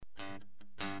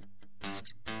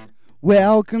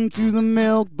Welcome to the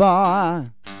milk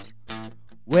bar.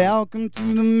 Welcome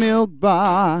to the milk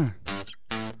bar.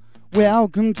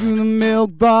 Welcome to the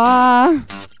milk bar.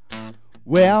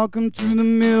 Welcome to the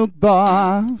milk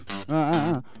bar.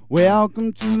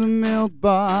 Welcome to the milk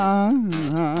bar.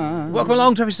 Welcome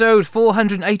along to episode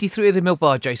 483 of the Milk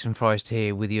Bar. Jason Forrest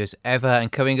here with you as ever.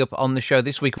 And coming up on the show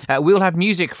this week, we'll have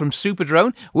music from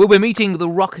Superdrone. We'll be meeting the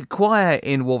Rock Choir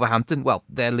in Wolverhampton. Well,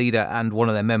 their leader and one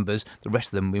of their members. The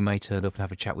rest of them we may turn up and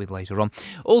have a chat with later on.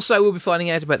 Also, we'll be finding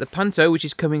out about the Panto, which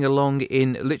is coming along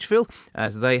in Lichfield,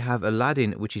 as they have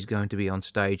Aladdin, which is going to be on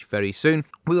stage very soon.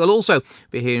 We will also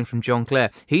be hearing from John Clare.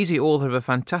 He's the author of a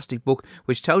fantastic book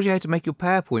which tells you how to make your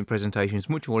PowerPoint presentations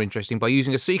much more interesting by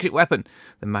using a secret weapon,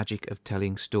 the magic of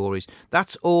telling stories.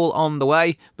 That's all on the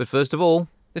way, but first of all,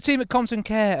 the team at Compton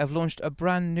Care have launched a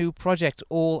brand new project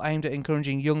all aimed at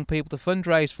encouraging young people to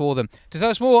fundraise for them. To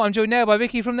tell us more, I'm joined now by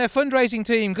Vicky from their fundraising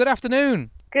team. Good afternoon.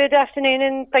 Good afternoon,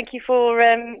 and thank you for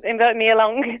inviting me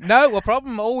along. No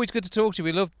problem. Always good to talk to you.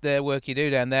 We love the work you do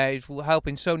down there. It's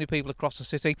helping so many people across the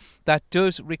city. That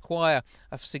does require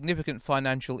a significant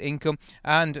financial income.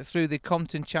 And through the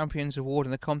Compton Champions Award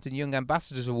and the Compton Young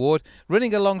Ambassadors Award,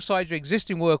 running alongside your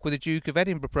existing work with the Duke of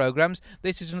Edinburgh programmes,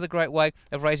 this is another great way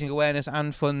of raising awareness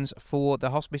and funds for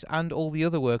the hospice and all the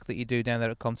other work that you do down there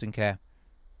at Compton Care.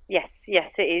 Yes,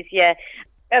 it is, yeah.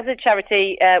 As a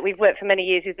charity, we've worked for many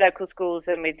years with local schools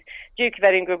and with Duke of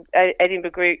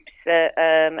Edinburgh groups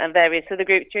and various other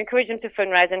groups to encourage them to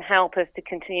fundraise and help us to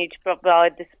continue to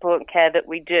provide the support and care that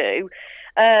we do.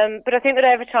 But I think that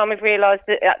over time we've realised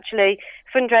that actually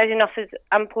fundraising offers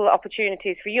ample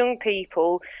opportunities for young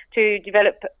people to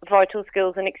develop vital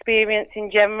skills and experience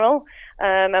in general,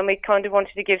 and we kind of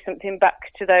wanted to give something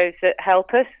back to those that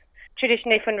help us.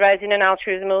 Traditionally, fundraising and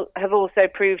altruism have also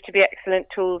proved to be excellent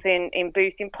tools in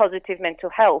boosting positive mental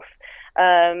health,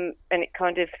 and it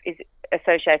kind of is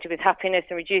associated with happiness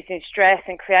and reducing stress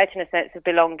and creating a sense of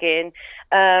belonging,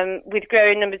 with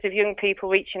growing numbers of young people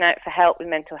reaching out for help with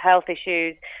mental health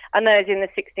issues, and those in the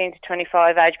 16 to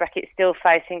 25 age bracket still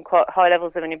facing quite high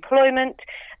levels of unemployment.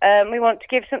 We want to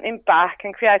give something back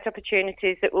and create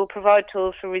opportunities that will provide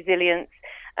tools for resilience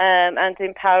and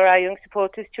empower our young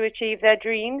supporters to achieve their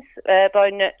dreams by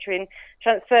nurturing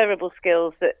transferable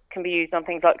skills that can be used on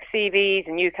things like CVs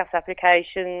and UCAS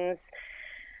applications.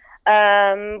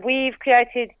 We've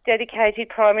created dedicated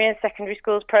primary and secondary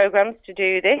schools programmes to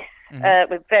do this.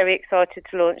 We're very excited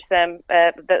to launch them.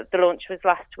 The launch was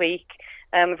last week.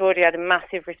 We've already had a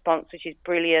massive response, which is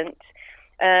brilliant.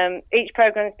 Each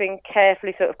programme has been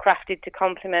carefully sort of crafted to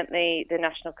complement the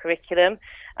national curriculum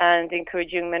and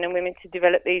encourage young men and women to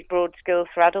develop these broad skills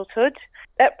for adulthood.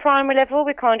 At primary level,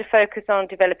 we kind of focus on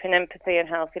developing empathy and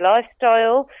healthy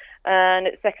lifestyle, and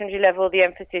at secondary level, the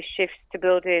emphasis shifts to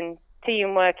building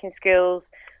team working skills,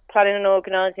 planning and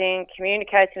organising,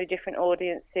 communicating with different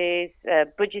audiences,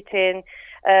 budgeting,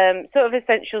 sort of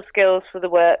essential skills for the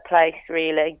workplace,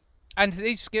 really. And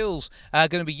these skills are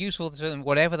going to be useful to them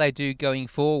whatever they do going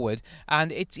forward,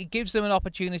 and it gives them an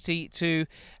opportunity to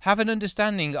have an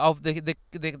understanding of the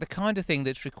kind of thing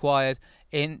that's required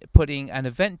in putting an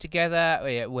event together,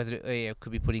 whether it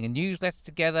could be putting a newsletter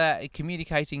together,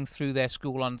 communicating through their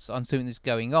school on something that's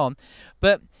going on,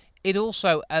 but it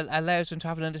also allows them to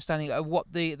have an understanding of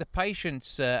what the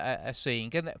patients are seeing,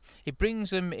 and it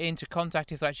brings them into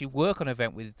contact, if they actually work on an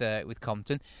event with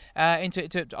Compton,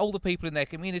 into older people in their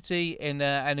community, in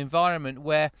an environment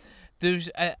where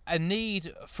there's a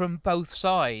need from both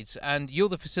sides, and you're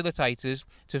the facilitators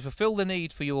to fulfil the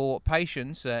need for your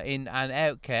patients in and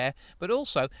out care, but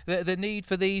also the need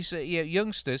for these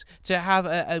youngsters to have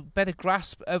a better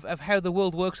grasp of how the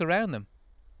world works around them.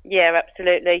 Yeah,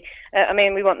 absolutely.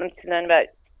 We want them to learn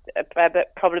about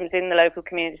problems in the local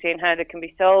community and how they can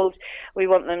be solved. We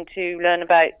want them to learn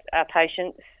about our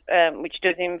patients, which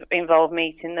does involve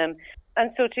meeting them, and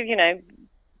sort of,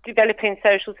 developing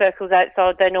social circles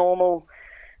outside their normal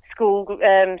school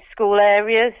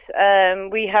areas.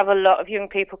 We have a lot of young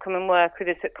people come and work with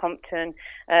us at Compton,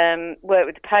 work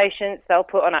with the patients. They'll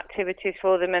put on activities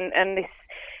for them, and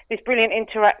this brilliant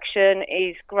interaction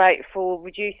is great for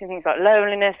reducing things like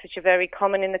loneliness, which are very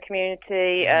common in the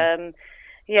community.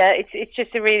 It's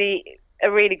just a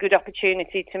really good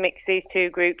opportunity to mix these two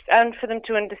groups and for them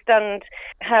to understand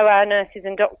how our nurses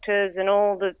and doctors and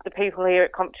all the people here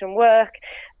at Compton work,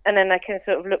 and then they can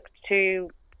sort of look to,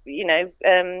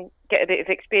 get a bit of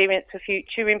experience for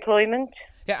future employment.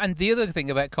 Yeah, and the other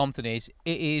thing about Compton is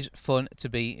it is fun to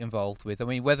be involved with. I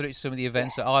mean, whether it's some of the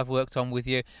events that I've worked on with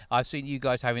you, I've seen you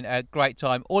guys having a great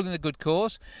time, all in a good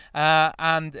cause,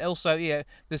 and also,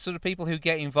 the sort of people who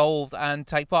get involved and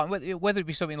take part, whether it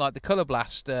be something like the Colour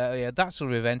Blast, that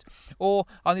sort of event, or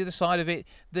on the other side of it,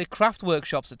 the craft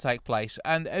workshops that take place,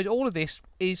 and all of this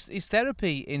is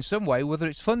therapy in some way, whether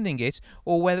it's funding it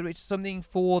or whether it's something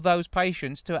for those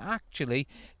patients to actually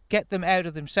get them out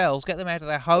of themselves, get them out of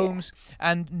their homes,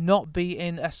 and not be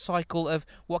in a cycle of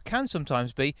what can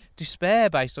sometimes be despair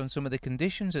based on some of the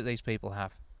conditions that these people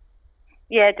have.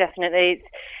 Yeah, definitely.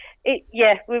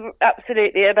 We're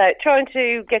absolutely about trying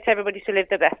to get everybody to live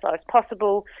their best lives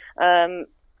possible, and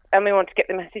we want to get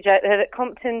the message out there that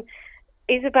Compton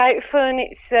is about fun.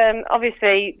 It's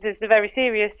obviously there's the very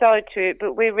serious side to it,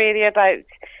 but we're really about,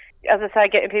 as I say,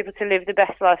 getting people to live the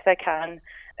best life they can.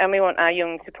 And we want our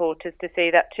young supporters to see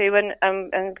that too, and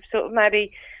sort of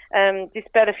maybe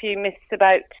dispel a few myths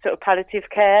about sort of palliative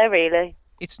care, really.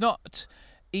 It's not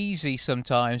easy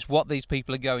sometimes what these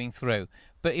people are going through,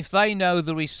 but if they know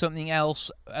there is something else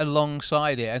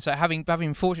alongside it, and so having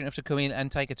been fortunate enough to come in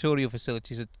and take a tour of your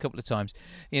facilities a couple of times,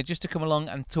 just to come along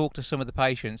and talk to some of the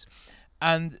patients,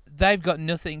 and they've got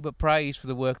nothing but praise for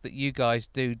the work that you guys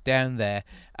do down there,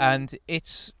 and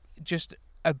it's just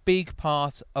a big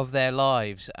part of their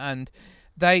lives, and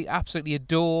they absolutely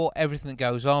adore everything that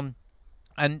goes on,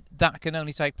 and that can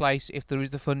only take place if there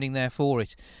is the funding there for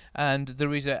it, and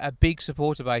there is a big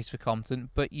supporter base for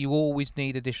Compton, but you always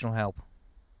need additional help.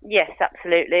 Yes,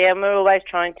 absolutely, and we're always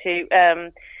trying to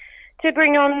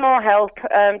bring on more help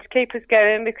to keep us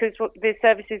going, because the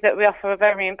services that we offer are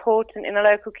very important in the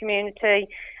local community.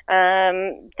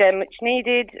 They're much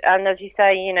needed, and as you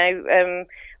say,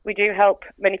 we do help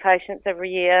many patients every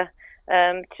year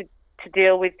to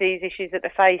deal with these issues that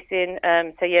they're facing.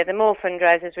 The more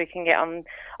fundraisers we can get on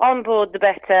board, the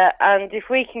better. And if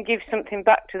we can give something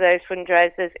back to those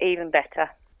fundraisers, even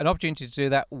better. An opportunity to do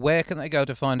that. Where can they go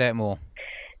to find out more?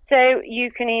 So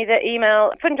you can either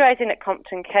email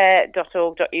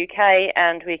fundraising@comptoncare.org.uk,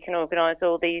 and we can organise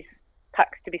all these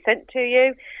packs to be sent to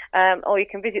you, or you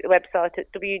can visit the website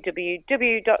at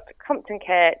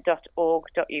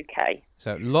www.comptoncare.org.uk.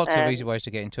 So lots of easy ways to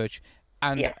get in touch,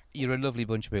 and you're a lovely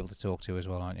bunch of people to talk to as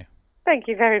well, aren't you? Thank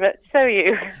you very much. So are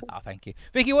you. Thank you.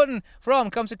 Vicky Wootton from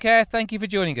Compton Care, thank you for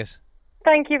joining us.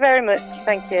 Thank you very much.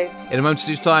 Thank you. In a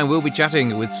moment's time, we'll be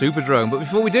chatting with Superdrone, but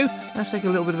before we do, let's take a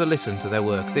little bit of a listen to their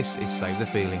work. This is Save the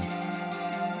Feeling.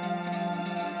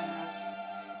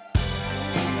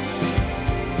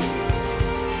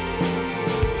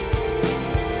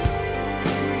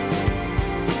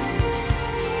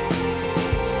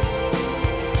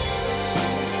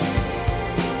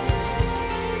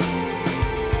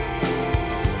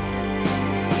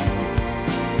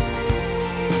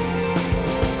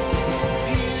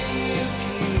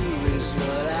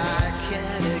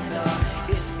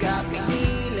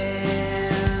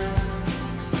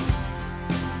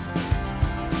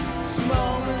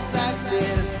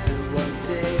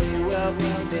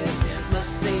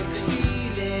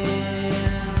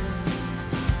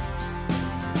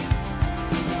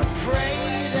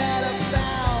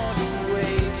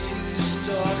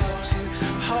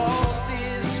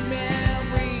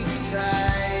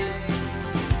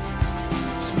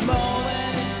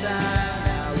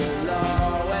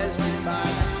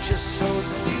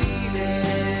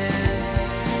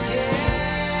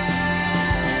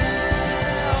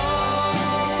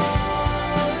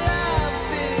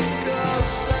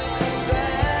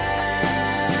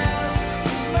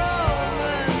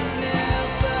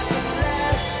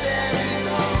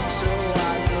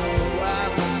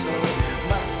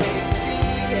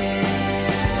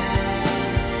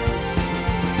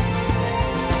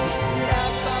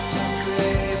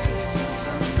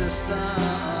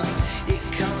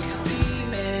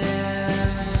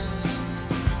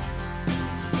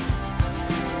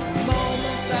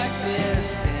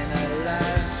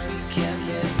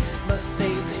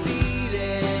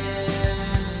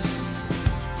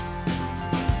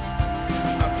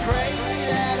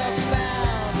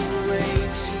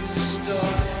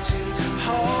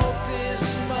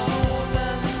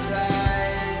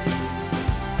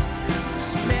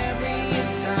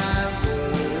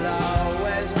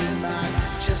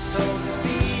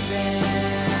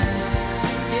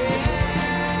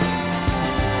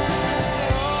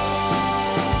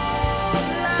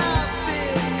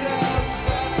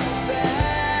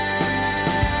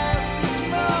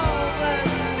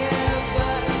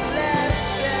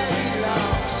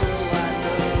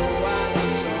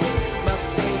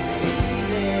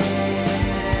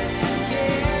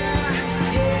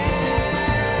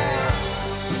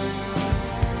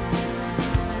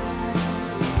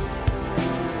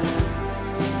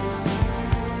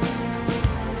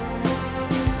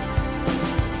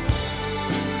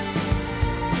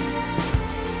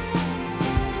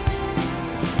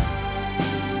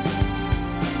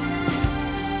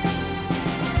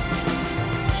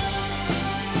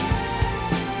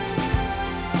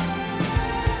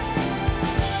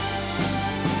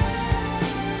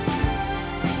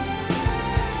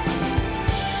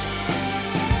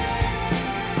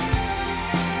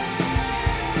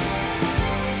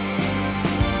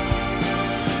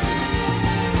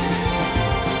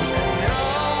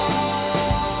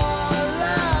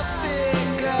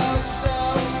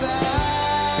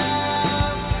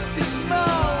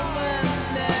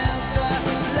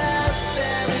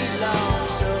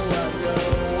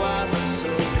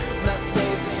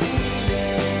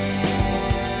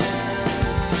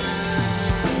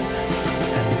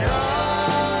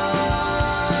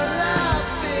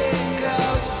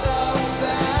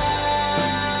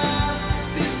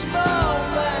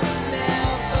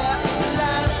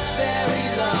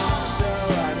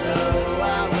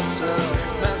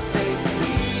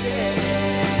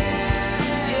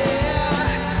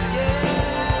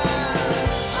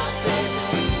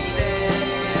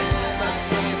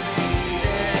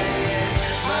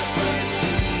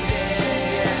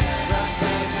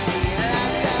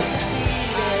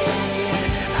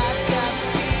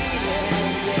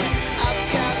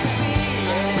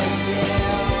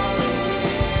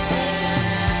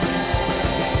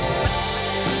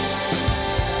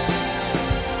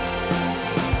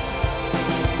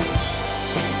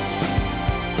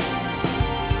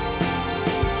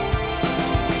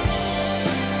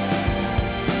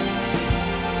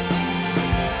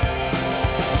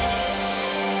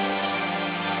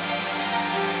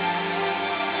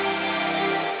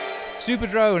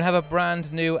 Superdrone have a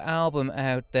brand new album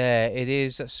out there. It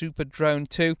is Superdrone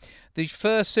 2. The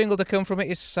first single to come from it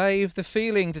is Save the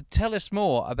Feeling. To tell us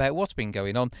more about what's been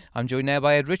going on, I'm joined now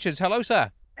by Ed Richards. Hello,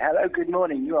 sir. Hello, good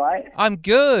morning. You all right? I'm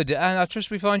good, and I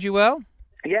trust we find you well.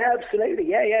 Yeah, absolutely.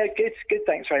 Yeah, good.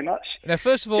 Thanks very much. Now,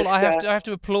 first of all, I have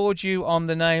to applaud you on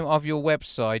the name of your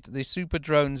website. The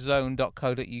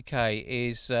superdronezone.co.uk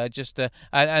is just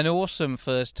an awesome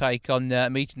first take on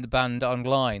meeting the band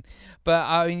online. But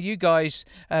I mean, you guys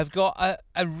have got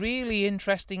a really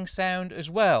interesting sound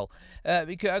as well,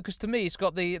 because to me it's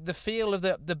got the feel of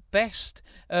the best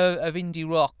of indie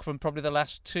rock from probably the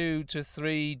last 2 to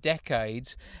 3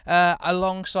 decades,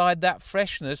 alongside that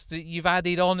freshness that you've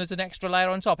added on as an extra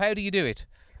layer on top. How do you do it?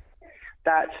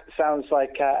 That sounds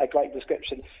like a great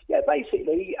description. Yeah,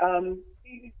 basically,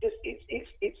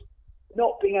 it's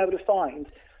not being able to find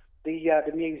the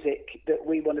music that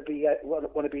we want to be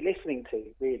listening to.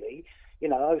 Really, I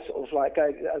was sort of like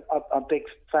I'm a big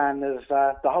fan of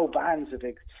the whole band's are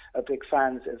big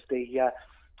fans of the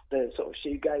sort of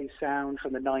shoegaze sound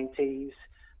from the 90s,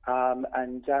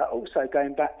 and also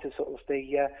going back to sort of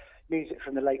the music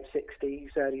from the late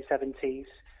 60s, early 70s.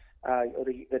 Or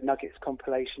the Nuggets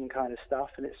compilation kind of stuff,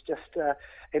 and it's just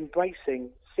embracing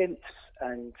synths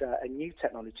and new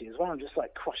technology as well, and just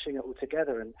like crushing it all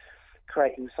together and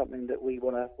creating something that we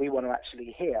want to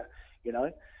actually hear,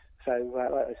 So,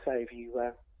 like I say, if you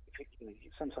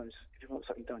sometimes if you want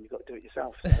something done, you've got to do it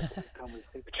yourself. So that's what we've done with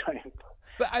Superdrone.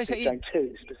 But I say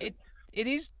it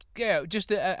is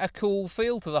just a cool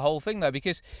feel to the whole thing, though,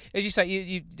 because, as you say,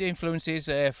 you influences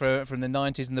from the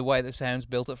 90s and the way that sounds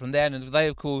built up from then, and they,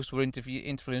 of course, were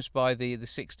influenced by the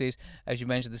 60s, as you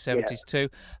mentioned, the 70s too.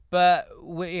 But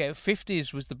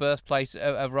 50s was the birthplace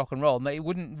of rock and roll, and it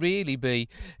wouldn't really be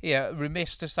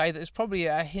remiss to say that there's probably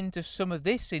a hint of some of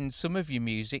this in some of your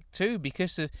music too,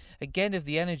 because of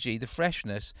the energy, the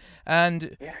freshness,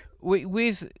 and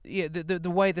with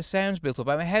the way the sound's built up.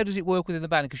 I mean, how does it work within the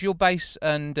band? Because you're bass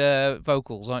and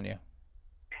vocals, aren't you?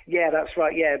 Yeah, that's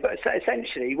right. Yeah, but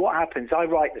essentially, what happens? I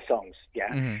write the songs.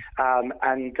 Yeah,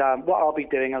 and what I'll be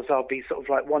doing is I'll be sort of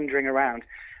like wandering around,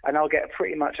 and I'll get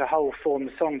pretty much a whole formed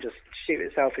song just shoot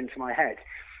itself into my head,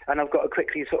 and I've got to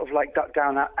quickly sort of like duck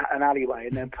down an alleyway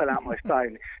and then pull out my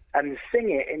phone and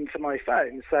sing it into my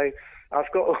phone. So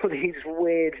I've got all these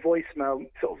weird voicemail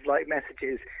sort of like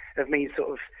messages of me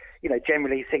sort of,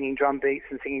 generally singing drum beats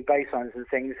and singing bass lines and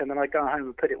things, and then I go home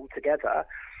and put it all together.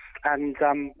 And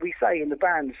we say in the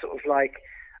band sort of like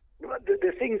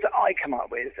the things that I come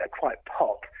up with are quite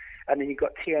pop, and then you've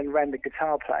got Tien Ren, the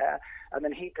guitar player, and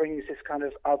then he brings this kind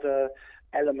of other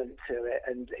element to it,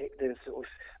 and there's sort of,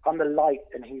 I'm the light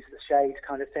and he's the shade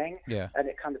kind of thing, and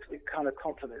it kind of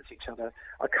complements each other.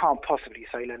 I can't possibly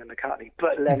say Lennon McCartney,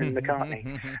 but Lennon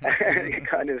McCartney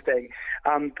kind of thing.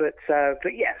 But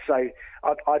yeah, so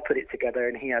I put it together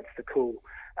and he adds the cool,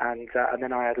 and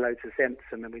then I add loads of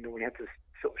synths, and then we normally have to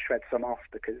sort of shred some off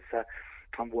because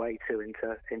I'm way too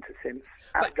into synths.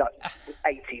 I've got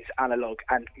 80s analog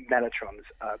and mellotrons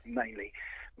mainly.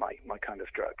 My kind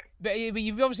of drug. But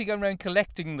you've obviously gone around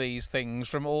collecting these things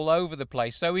from all over the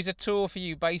place. So is a tour for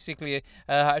you basically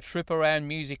a trip around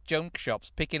music junk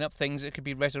shops, picking up things that could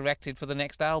be resurrected for the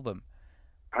next album?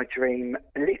 I dream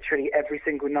literally every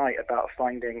single night about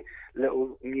finding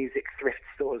little music thrift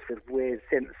stores with weird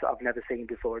synths that I've never seen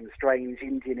before and strange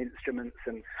Indian instruments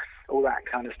and all that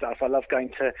kind of stuff. I love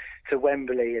going to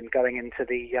Wembley and going into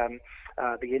the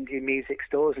Indian music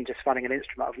stores and just finding an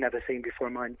instrument I've never seen before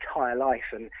in my entire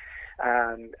life. And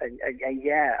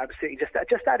yeah, absolutely,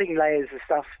 just adding layers of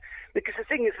stuff. Because the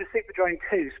thing is with Superdrone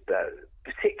 2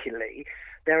 particularly,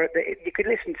 you could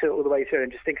listen to it all the way through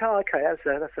and just think, oh, okay, that's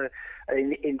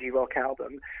an indie rock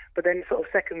album. But then sort of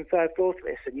second, third, fourth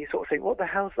listen, you sort of think, what the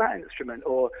hell's that instrument?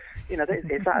 Or, is that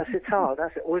a sitar?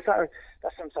 Or is that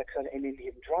sounds like an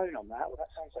Indian drone on that? Or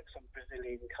that sounds like some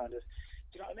Brazilian kind of,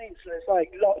 do you know what I mean? So there's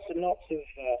like lots and lots of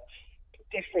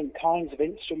different kinds of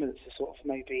instruments to sort of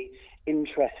maybe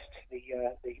interest the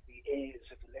ears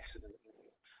of the listener,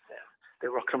 the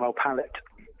rock and roll palette.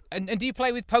 And do you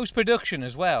play with post-production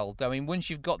as well? I mean, once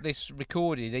you've got this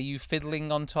recorded, are you fiddling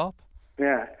on top?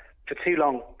 Yeah, for too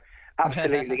long.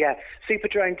 Absolutely, yeah.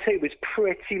 Superdrone 2 was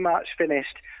pretty much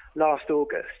finished last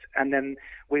August, and then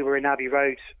we were in Abbey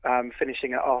Road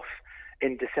finishing it off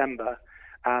in December.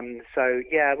 So,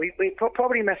 yeah, we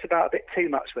probably mess about a bit too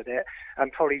much with it,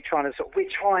 and probably we're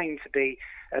trying to be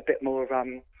a bit more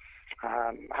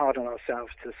hard on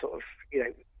ourselves to sort of,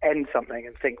 end something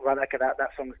and think, right, okay,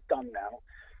 that song's done now.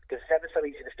 Because it's ever so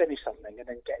easy to finish something and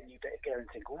then get a new bit of gear and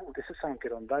think, oh, this will sound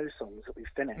good on those songs that we've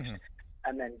finished,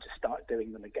 and then just start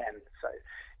doing them again. So,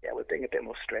 yeah, we're being a bit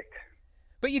more strict.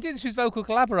 But you did this with vocal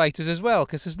collaborators as well,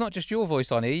 because there's not just your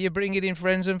voice on here. You're bringing in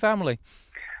friends and family.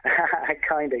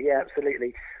 Kind of, yeah,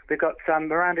 absolutely. We've got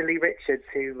Miranda Lee Richards,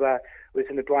 who was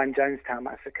in the Brian Jonestown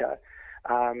Massacre.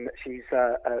 She's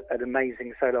an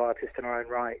amazing solo artist in her own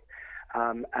right,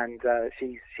 and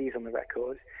she's on the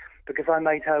record because I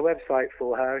made her website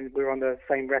for her, and we were on the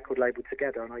same record label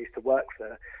together, and I used to work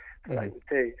for the label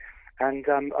too. And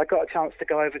I got a chance to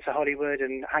go over to Hollywood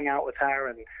and hang out with her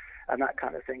and that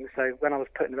kind of thing. So when I was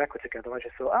putting the record together, I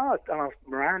just thought, I'll ask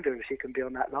Miranda if she can be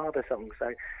on that Lava song.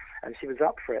 So, and she was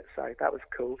up for it, so that was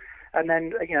cool. And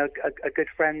then, a good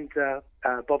friend,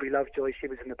 Bobby Lovejoy, she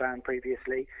was in the band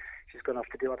previously. She's gone off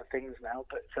to do other things now,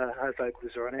 but her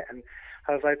vocals are on it, and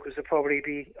her vocals will probably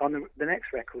be on the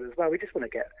next record as well. We just want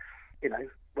to get,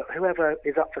 whoever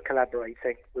is up for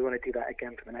collaborating, we want to do that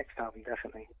again for the next album,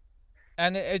 definitely.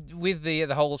 And with the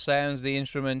whole sounds, the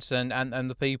instruments, and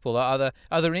the people, are there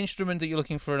an instrument that you're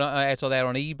looking for out there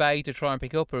on eBay to try and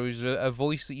pick up, or is there a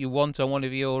voice that you want on one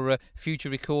of your future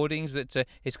recordings that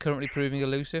is currently proving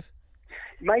elusive?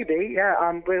 Maybe,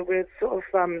 yeah. We're sort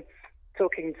of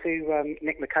talking to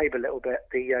Nick McCabe a little bit,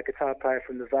 the guitar player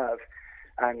from the Verve,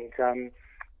 and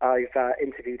I've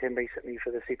interviewed him recently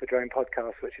for the Superdrone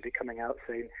podcast, which will be coming out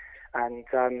soon. And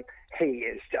he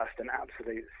is just an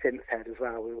absolute synth head as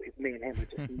well. Me and him are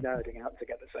just nerding out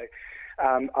together. So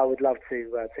I would love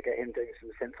to get him doing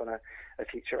some synth on a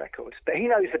future record. But he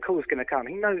knows the call's going to come.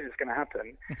 He knows it's going to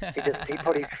happen. He's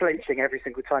probably flinching every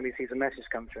single time he sees a message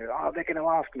come through. Oh, they're going to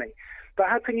ask me. But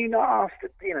how can you not ask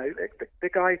the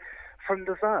guy from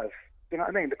the Verve? You know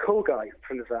what I mean? The cool guy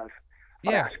from the Verve.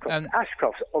 Yeah.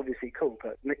 Ashcroft's obviously cool,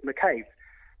 but McCabe,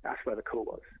 that's where the cool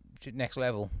was. Next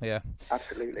level, yeah.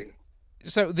 Absolutely.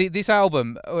 So this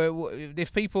album,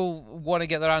 if people want to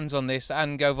get their hands on this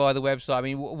and go via the website, I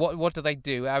mean, what do they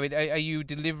do? I mean, are you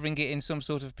delivering it in some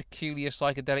sort of peculiar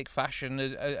psychedelic fashion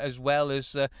as well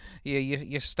as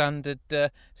your standard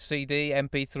CD,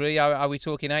 MP3? Are we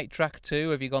talking 8-track too?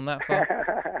 Have you gone that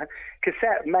far?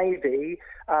 Cassette, maybe.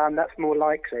 That's more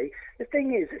likely. The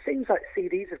thing is, it seems like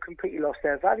CDs have completely lost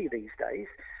their value these days.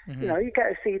 Mm-hmm. You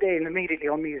get a CD and immediately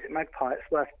on Music Magpie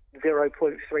it's worth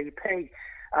 0.3p.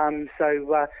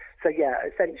 So yeah,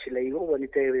 essentially all we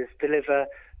want to do is deliver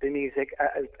the music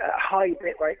at a high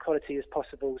bitrate quality as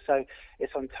possible. So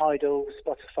it's on Tidal,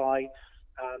 Spotify,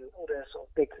 all the sort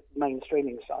of big main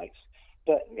streaming sites.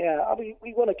 But yeah,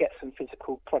 we want to get some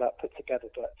physical product put together,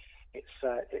 but it's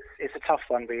a tough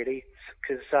one really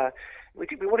because we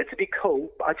want it to be cool.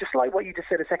 But I just like what you just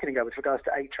said a second ago with regards to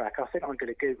 8-track. I think I'm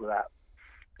going to Google that.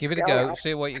 Give it a go,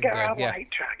 see what you can do. Yeah,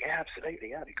 8-track, yeah, absolutely,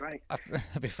 yeah, that'd be great.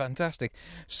 That'd be fantastic.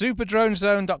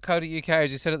 Superdronezone.co.uk,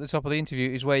 as you said at the top of the interview,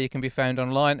 is where you can be found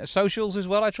online. Socials as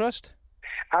well, I trust?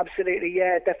 Absolutely,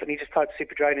 yeah, definitely. Just type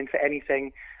Superdrone into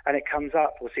anything and it comes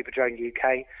up, or Superdrone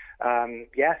UK.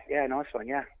 Yeah, nice one,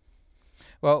 yeah.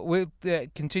 Well, we'll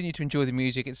continue to enjoy the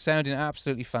music. It's sounding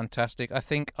absolutely fantastic. I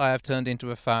think I have turned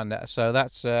into a fan, so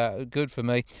that's good for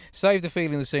me. Save the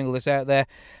Feeling, the single that's out there.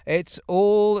 It's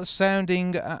all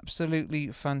sounding absolutely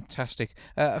fantastic.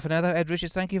 For now, though, Ed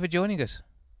Richards, thank you for joining us.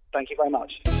 Thank you very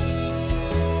much.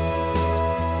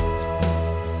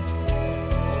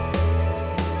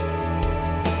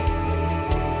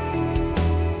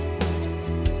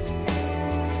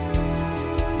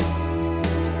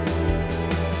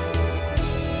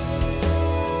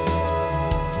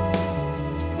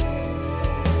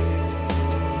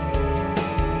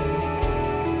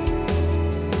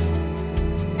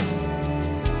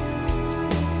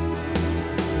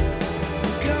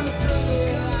 Gonna pull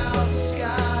it out the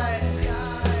sky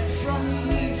from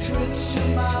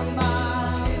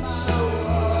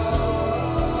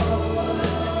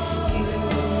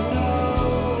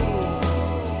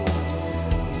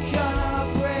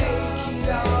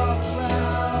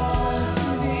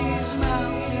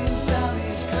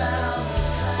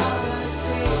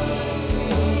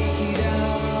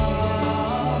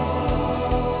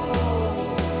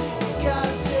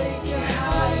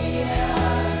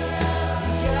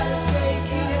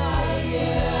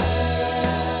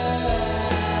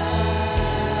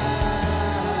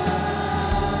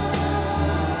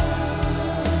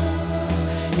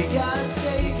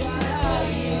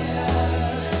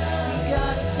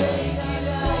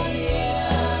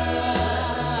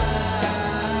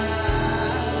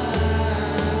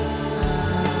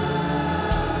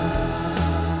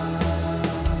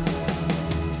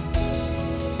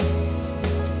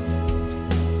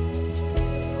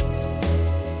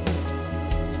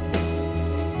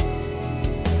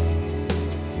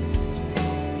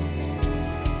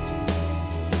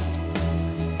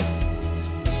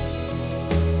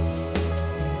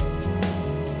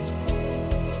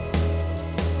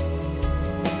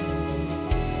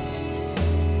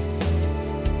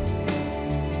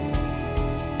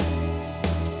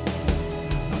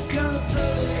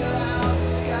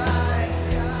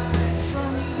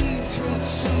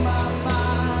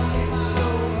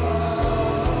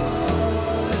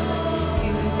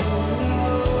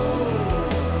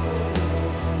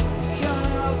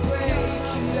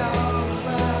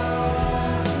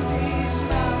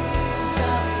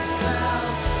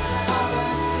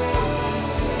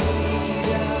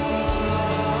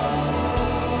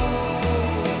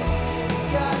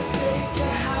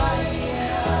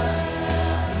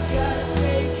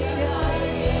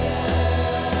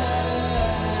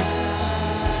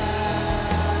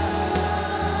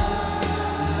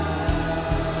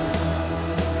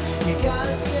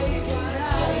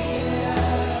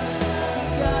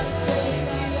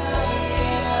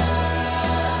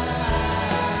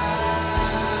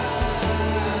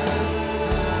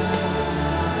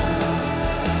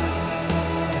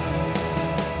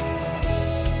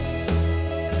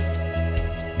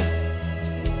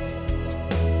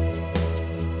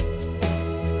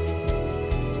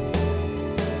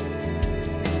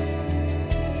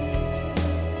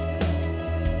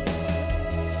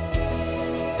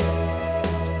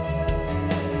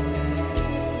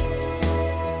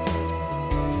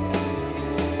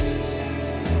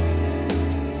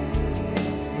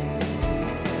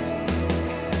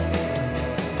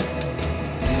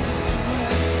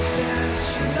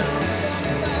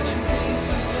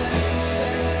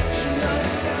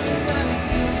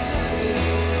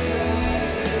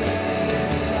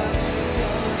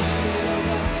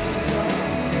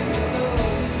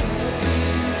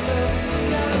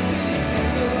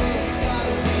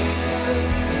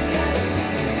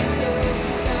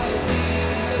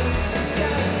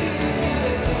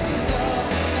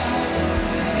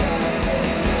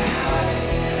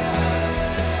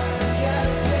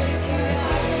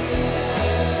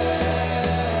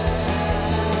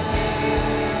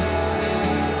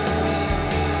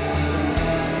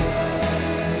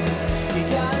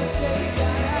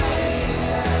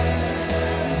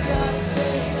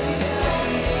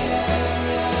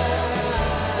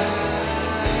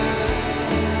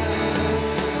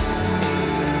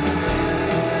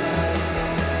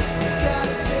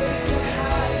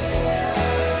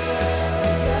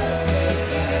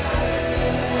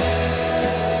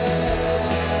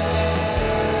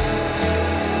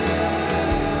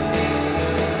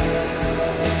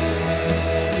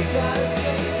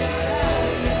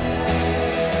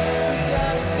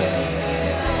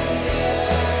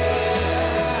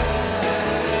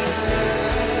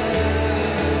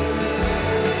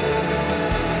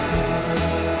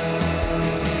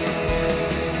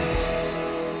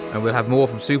And we'll have more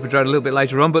from Superdrone a little bit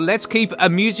later on, but let's keep a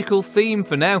musical theme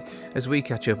for now as we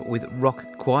catch up with Rock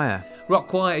Choir. Rock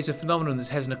Choir is a phenomenon that's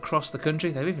heading across the country.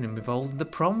 They've even been involved in the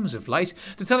proms of late.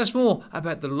 To tell us more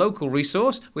about the local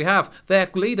resource, we have their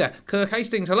leader, Kirk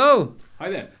Hastings. Hello.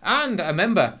 Hi there. And a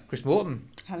member, Chris Morton.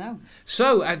 Hello.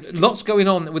 So, lots going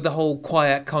on with the whole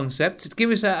choir concept.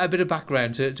 Give us a bit of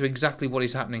background to exactly what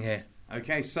is happening here.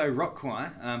 Okay, so Rock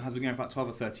Choir has been going for about 12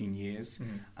 or 13 years,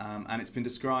 and it's been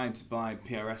described by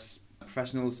PRS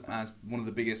professionals as one of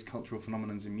the biggest cultural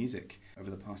phenomenons in music over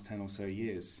the past 10 or so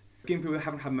years. Giving people that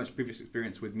haven't had much previous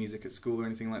experience with music at school or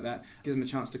anything like that gives them a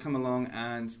chance to come along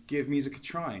and give music a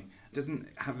try. It doesn't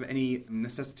have any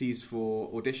necessities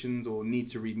for auditions or need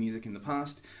to read music in the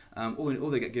past. All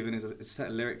they get given is a set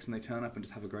of lyrics and they turn up and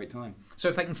just have a great time. So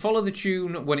if they can follow the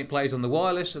tune when it plays on the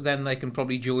wireless, then they can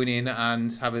probably join in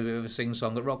and have a bit of a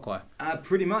sing-song at Rock Choir?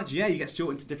 Pretty much, yeah. You get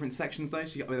split into different sections though,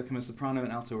 so you get either a soprano,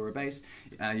 an alto or a bass.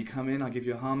 You come in, I give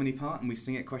you a harmony part and we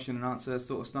sing it question and answer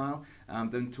sort of style.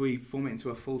 Then we form it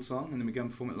into a full song and then we go and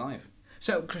perform it live.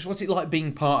 So, Chris, what's it like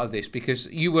being part of this?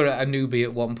 Because you were a newbie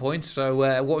at one point, so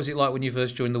what was it like when you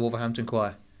first joined the Wolverhampton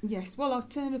Choir? Yes, well, I've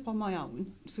turned up on my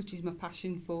own, such is my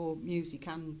passion for music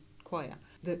and choir,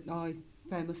 that I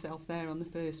found myself there on the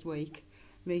first week,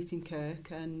 meeting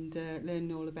Kirk and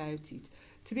learning all about it.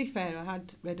 To be fair, I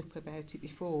had read up about it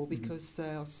before because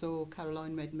I saw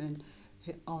Caroline Redman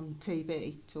on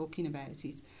TV talking about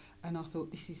it, and I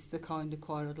thought this is the kind of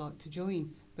choir I'd like to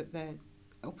join, but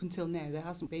up until now, there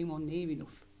hasn't been one near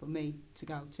enough for me to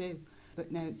go to.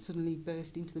 But now it's suddenly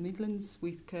burst into the Midlands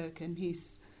with Kirk and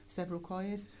his several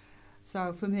choirs.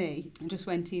 So for me, I just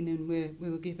went in and we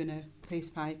were given a piece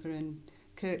of paper and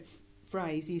Kirk's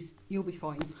phrase is, "You'll be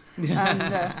fine,"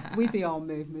 and with the arm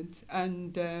movement.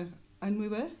 And we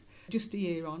were. Just a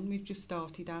year on, we've just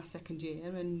started our second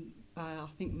year, and I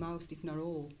think most, if not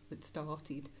all, that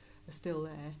started are still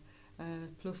there.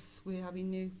 Plus, we're having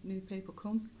new people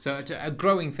come. So it's a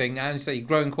growing thing, and so you're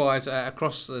growing choirs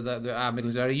across our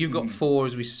Midlands area. You've got four,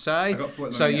 as we say. I've got four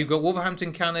at the so moment, you've got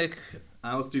Wolverhampton, Cannock.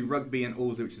 I also do rugby and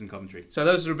Alder, which is in Coventry. So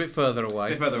those are a bit further away. A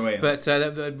bit further away, yeah.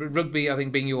 But rugby, I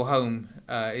think, being your home,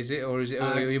 is it? Or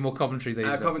are you more Coventry these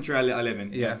days? Coventry I live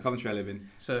in. Yeah, Coventry I live in.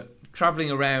 So travelling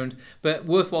around, but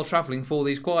worthwhile travelling for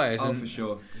these choirs. Oh, for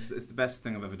sure. It's the best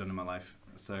thing I've ever done in my life.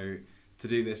 So to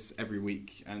do this every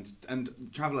week and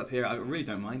travel up here, I really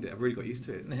don't mind it. I've really got used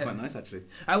to it. It's quite nice, actually.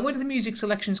 And where do the music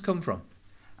selections come from?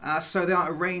 So they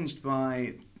are arranged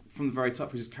by from the very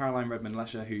top, which is Caroline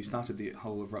Redmond-Lesher, who started the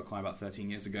whole of Rock Choir about 13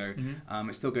 years ago.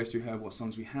 It still goes through her what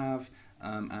songs we have,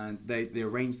 and they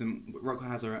arrange them. Rock Choir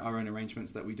has our own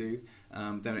arrangements that we do.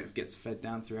 Then it gets fed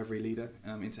down through every leader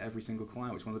into every single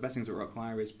choir, which one of the best things with Rock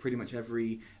Choir is pretty much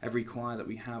every choir that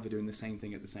we have are doing the same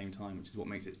thing at the same time, which is what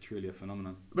makes it truly a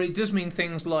phenomenon. But it does mean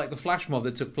things like the flash mob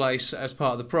that took place as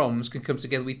part of the proms can come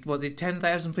together. Was it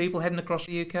 10,000 people heading across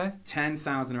the UK?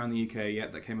 10,000 around the UK, yeah,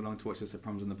 that came along to watch us at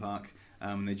proms in the park.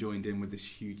 They joined in with this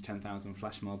huge 10,000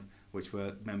 flash mob, which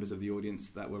were members of the audience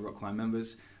that were Rock Choir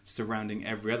members, surrounding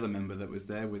every other member that was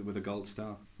there with a gold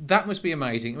star. That must be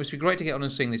amazing. It must be great to get on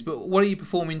and sing this. But what are you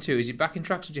performing to? Is it backing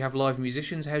tracks, or do you have live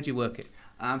musicians? How do you work it?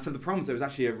 For the proms, there was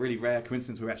actually a really rare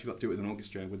coincidence where we actually got to do it with an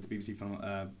orchestra, with the BBC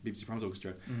Proms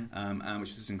Orchestra, which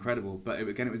was just incredible. But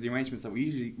it was the arrangements that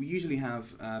we usually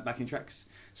have backing tracks.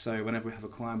 So whenever we have a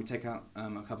choir, we take out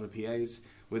a couple of PAs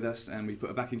with us, and we put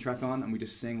a backing track on, and we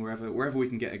just sing wherever we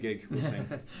can get a gig, we'll sing.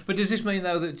 But does this mean,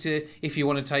 though, that if you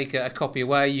want to take a copy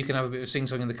away, you can have a bit of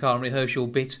sing-song in the car and rehearse your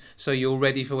bit, so you're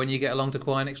ready for when you get along to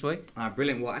choir next week?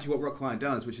 Brilliant. Well, actually what Rock Choir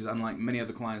does, which is unlike many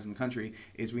other choirs in the country,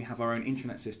 is we have our own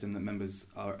intranet system that members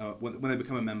when they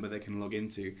become a member, they can log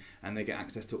into, and they get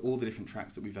access to all the different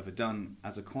tracks that we've ever done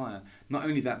as a choir. Not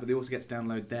only that, but they also get to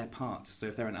download their part. So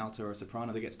if they're an alto or a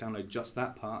soprano, they get to download just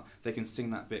that part. They can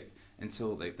sing that bit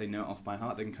until they know it off by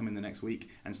heart. They can come in the next week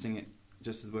and sing it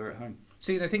just as we're at home.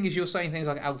 See, the thing is, you're saying things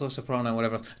like alto, soprano,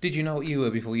 whatever. Did you know what you were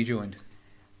before you joined?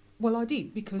 Well, I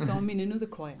did, because I'm in another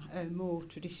choir, a more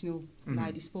traditional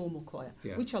ladies' formal choir,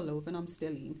 which I love and I'm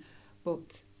still in.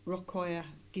 But Rock Choir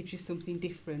gives you something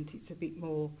different. It's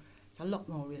a lot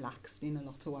more relaxed in a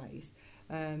lot of ways.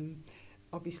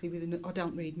 Obviously, I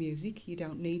don't read music. You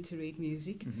don't need to read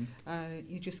music.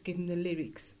 You just give them the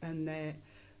lyrics, and they're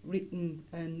written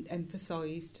and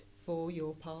emphasised for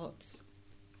your parts,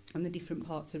 and the different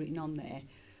parts are written on there.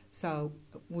 So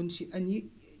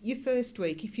your first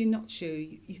week, if you're not sure,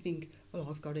 you think, well,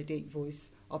 I've got a deep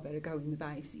voice, I better go in the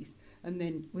basses. And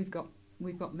then we've got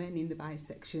men in the bass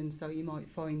section, so you might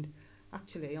find,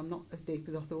 actually, I'm not as deep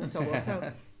as I thought I was.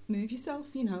 So move yourself,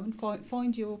 and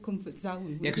find your comfort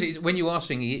zone. Yeah, because when you are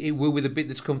singing, it will with a bit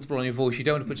that's comfortable on your voice. You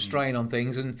don't want to put strain on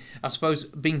things. And I suppose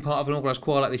being part of an organised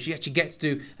choir like this, you actually get to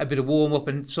do a bit of warm-up,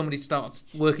 and somebody starts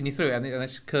working you through it. And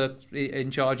that's Kirk in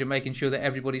charge of making sure that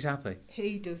everybody's happy.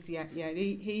 He does, yeah.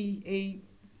 He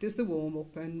does the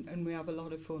warm-up, and we have a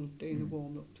lot of fun doing the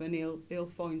warm-up. And he'll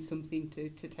find something to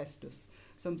test us,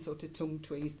 some sort of tongue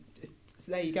twist.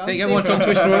 So there you go. There you go, one tongue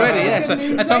twister already, yes.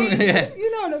 Yeah.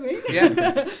 You know what I mean?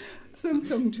 Yeah. Some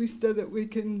tongue twister that we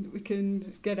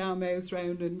can get our mouths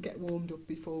round and get warmed up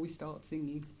before we start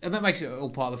singing. And that makes it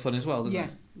all part of the fun as well, doesn't it?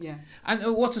 Yeah.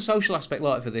 And what's the social aspect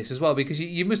like for this as well? Because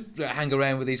you must hang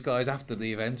around with these guys after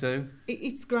the event too.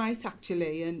 It's great,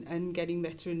 actually, and getting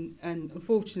better. And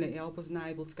unfortunately, I wasn't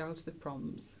able to go to the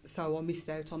proms, so I missed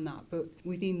out on that. But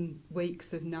within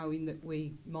weeks of knowing that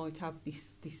we might have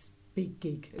this big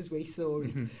gig, as we saw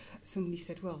it, somebody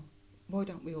said, well, why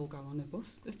don't we all go on a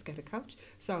bus? Let's get a coach.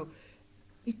 So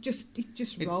it just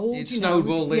rolled. It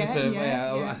snowballed into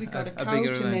we got a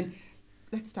coach, and then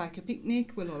let's take a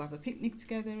picnic. We'll all have a picnic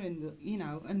together, and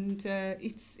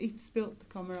it's built the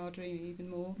camaraderie even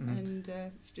more, and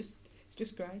it's just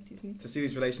great, isn't it? To see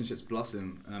these relationships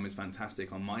blossom is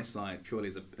fantastic on my side, purely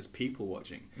as people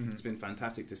watching. It's been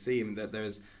fantastic to see. I mean,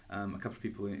 there's a couple of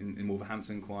people in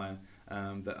Wolverhampton choir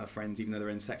that are friends, even though they're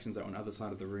in sections that are on the other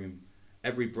side of the room.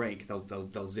 Every break,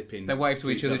 they'll zip in. They wave to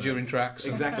each other during tracks.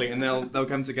 Exactly, and they'll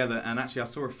come together. And actually, I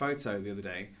saw a photo the other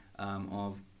day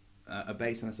of a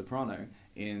bass and a soprano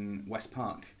in West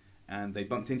Park, and they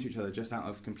bumped into each other just out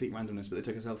of complete randomness, but they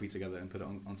took a selfie together and put it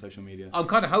on social media. I'm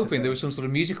kind of hoping there was some sort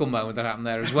of musical moment that happened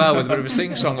there as well, with a bit of a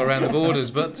sing-song around the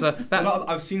borders. But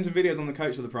I've seen some videos on the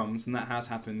coach of the proms, and that has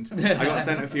happened. I got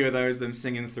sent a few of those, them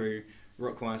singing through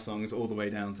Rock Choir songs all the way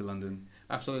down to London.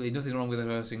 Absolutely, nothing wrong with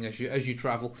rehearsing as you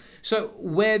travel. So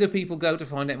where do people go to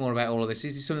find out more about all of this?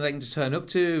 Is it something they can just turn up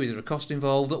to? Is there a cost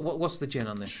involved? What's the gen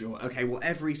on this? Sure. Okay, well,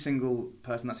 every single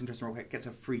person that's interested in rock gets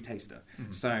a free taster.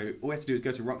 So all you have to do is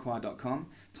go to rockchoir.com,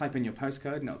 type in your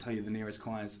postcode, and it'll tell you the nearest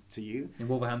choirs to you. In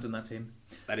Wolverhampton, that's him.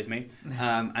 That is me.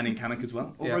 And in Cannock as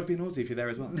well. Or Rugby and Hornsey if you're there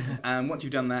as well. And once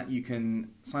you've done that, you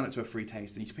can sign up to a free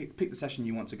taste, and you pick the session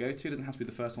you want to go to. It doesn't have to be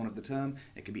the first one of the term.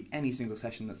 It can be any single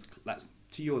session that's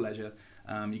to your leisure.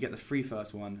 You get the free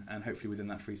first one, and hopefully within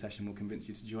that free session we'll convince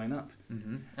you to join up.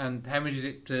 Mm-hmm. And how much is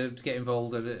it to get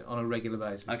involved on a regular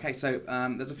basis? Okay, so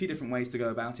there's a few different ways to go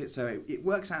about it. So it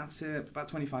works out to about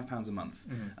 £25 a month,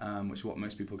 which is what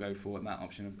most people go for, that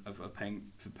option of paying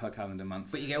per calendar month.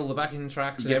 But you get all the backing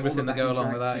tracks and everything that go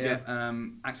along with that. You get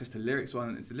access to lyrics.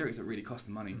 Well, it's the lyrics that really cost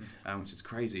the money, which is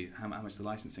crazy how much the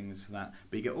licensing is for that.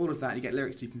 But you get all of that. You get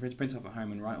lyrics you can print off at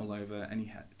home and write all over.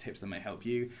 Any tips that may help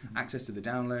you. Access to the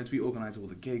downloads. We organise all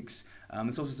the gigs.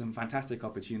 There's also some fantastic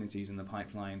opportunities in the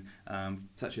pipeline,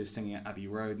 such as singing at Abbey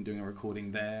Road and doing a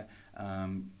recording there.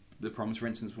 The Proms, for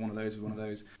instance, was one of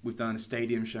those. We've done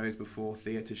stadium shows before,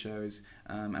 theatre shows,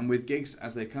 and with gigs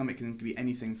as they come, it can be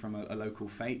anything from a local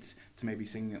fete to maybe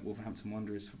singing at Wolverhampton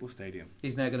Wanderers football stadium.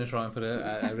 He's now going to try and put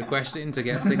a request in to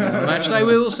get singing on the match day.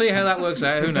 We will see how that works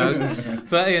out. Who knows?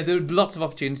 But there are lots of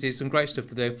opportunities, some great stuff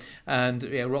to do, and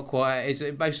rock choir is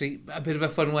basically a bit of a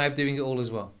fun way of doing it all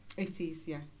as well. It is,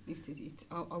 yeah.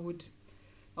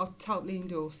 I'd totally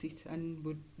endorse it and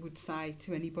would say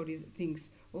to anybody that thinks,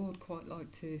 I'd quite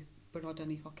like to, but I don't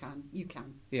know if I can. You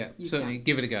can. Yeah, certainly.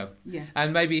 Give it a go. Yeah.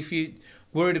 And maybe if you're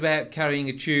worried about carrying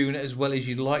a tune as well as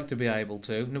you'd like to be able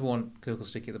to, number one, Kirk will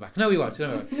stick you at the back. No, he won't.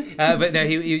 But no,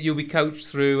 you'll be coached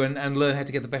through and learn how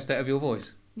to get the best out of your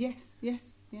voice. Yes, yeah.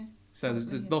 So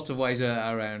there's lots of ways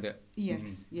around it.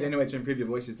 Yes, The only way to improve your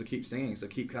voice is to keep singing, so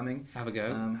keep coming. Have a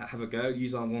go. Have a go.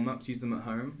 Use our warm-ups, use them at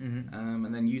home,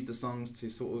 and then use the songs to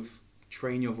sort of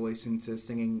train your voice into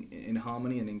singing in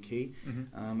harmony and in key,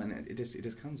 and it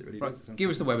just comes. It really does. Give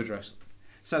us the web address.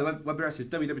 So the web address is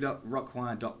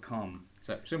www.rockchoir.com.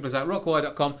 So simple as that,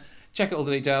 rockchoir.com. Check out all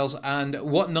the details. And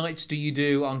what nights do you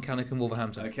do on Cannock and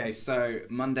Wolverhampton? Okay, so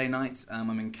Monday night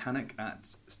I'm in Cannock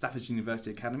at Staffordshire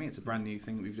University Academy. It's a brand new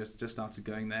thing that we've just started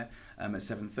going there at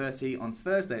 7:30. On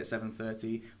Thursday at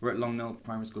 7:30 we're at Long Knoll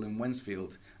Primary School in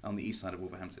Wensfield on the east side of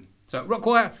Wolverhampton. So Rock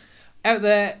Choir, out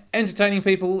there entertaining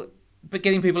people, but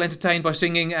getting people entertained by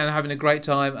singing and having a great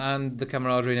time, and the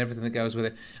camaraderie and everything that goes with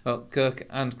it. Well, Kirk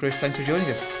and Chris, thanks for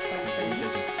joining us. Thanks very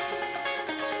much.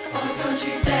 Oh, don't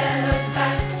you dare look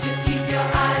back, just keep your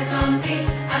eyes on me.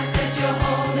 I said you're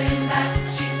holding back,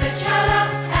 she said shut up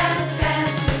and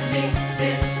dance with me.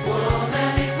 This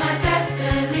woman is my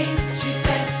destiny. She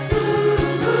said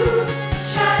ooh,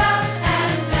 shut up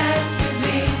and dance with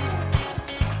me.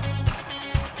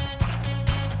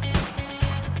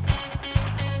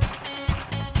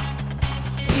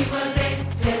 We were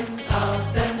victims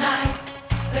of the night,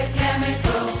 the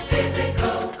chemical,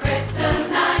 physical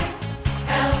kryptonite.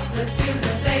 Helpless to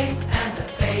the face and the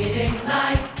fading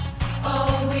lights.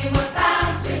 Oh, we were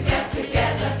bound to get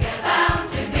together, bound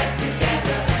to get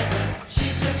together. She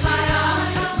took my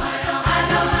arm, I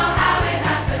don't know how it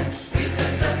happened. We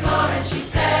took the floor and she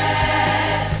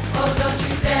said, oh, don't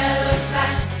you dare look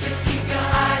back, just keep your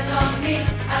eyes on me.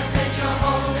 I said you're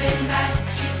holding back.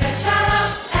 She said shut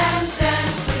up and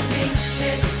dance with me.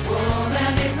 This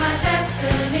woman is my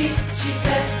destiny. She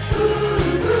said ooh.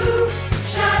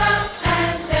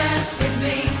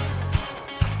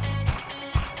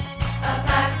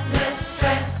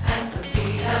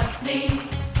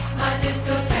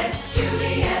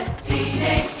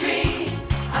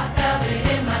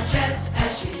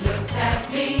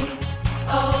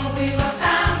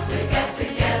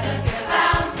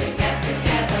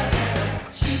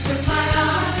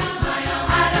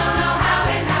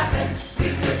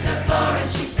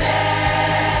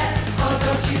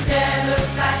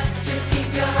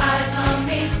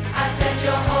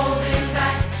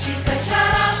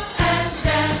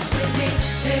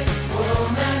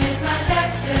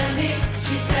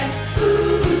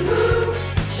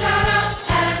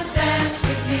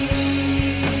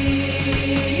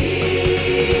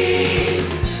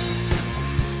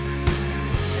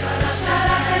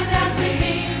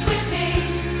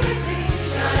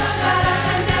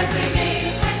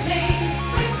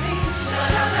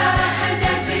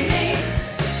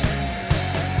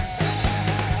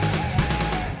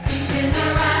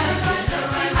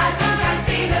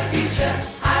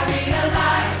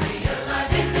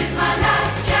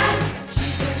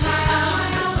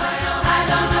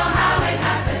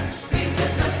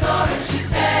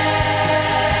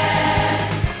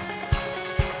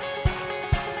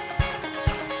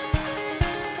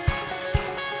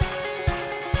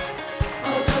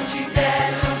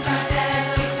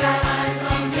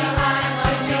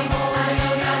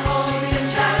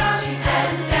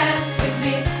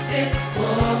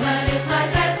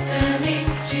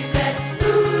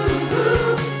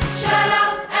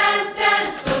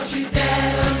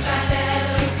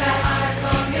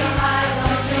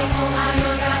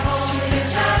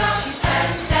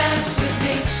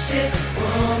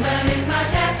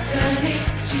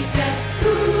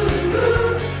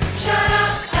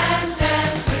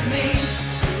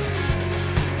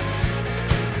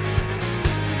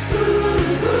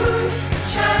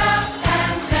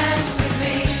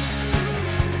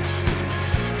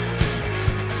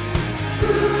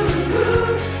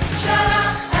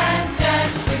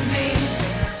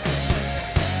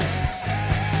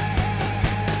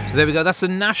 So there we go. That's the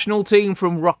national team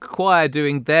from Rock Choir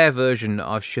doing their version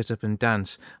of Shut Up and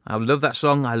Dance. I love that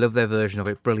song. I love their version of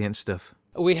it. Brilliant stuff.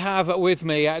 We have with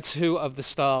me two of the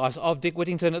stars of Dick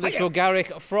Whittington at Lichfield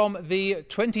Garrick from the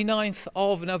 29th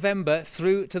of November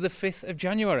through to the 5th of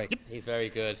January. Yep. He's very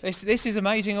good. This is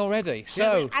amazing already.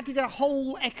 So we've added a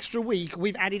whole extra week.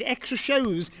 We've added extra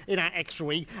shows in our extra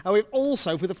week. And we've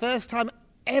also, for the first time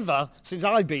ever since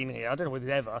I've been here, I don't know whether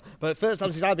it's ever, but first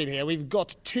time since I've been here, we've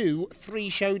got 2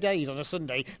 3-show days on a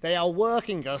Sunday. They are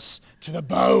working us to the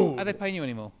bone. Are they paying you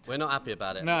anymore? We're not happy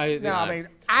about it. No, I mean, angry.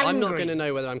 I'm not going to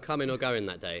know whether I'm coming or going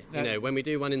that day. No. You know, when we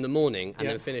do one in the morning and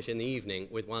then finish in the evening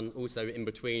with one also in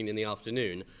between in the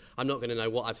afternoon, I'm not going to know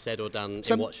what I've said or done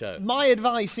in what show. My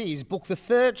advice is book the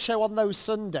 3rd show on those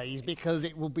Sundays because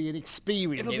it will be an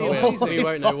experience. We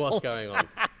won't know what's going on.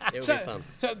 It'll be fun.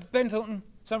 So Ben Thornton,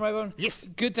 Sam Rayburn, yes,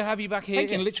 good to have you back here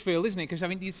in Lichfield, isn't it? Because I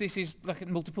mean, this is like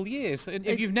multiple years.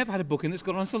 You've never had a booking that's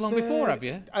gone on so long before, have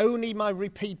you? Only my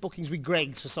repeat bookings with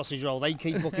Greg's for Sausage Roll. They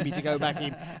keep booking me to go back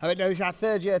in. I mean, no, this is our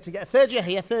 3rd year together. 3rd year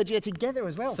here, 3rd year together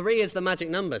as well. 3 is the magic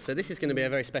number, so this is going to be a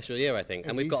very special year, I think.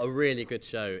 And we've got a really good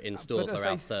show in store for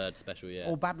our 3rd special year.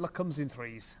 All bad luck comes in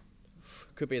 3s.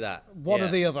 Could be that. One or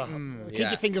the other. Keep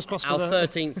your fingers crossed for our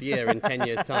 13th year in 10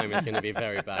 years' time is going to be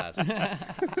very bad.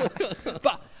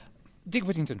 But Dick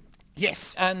Whittington.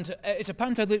 Yes. And it's a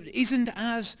panto that isn't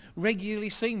as regularly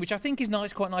seen, which I think is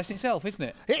quite nice in itself, isn't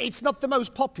it? It's not the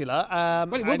most popular.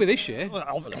 Well, it will be this year.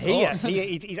 Well, here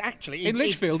it is actually. In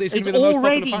Lichfield, it's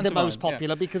already the most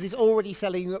popular because it's already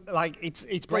selling, like,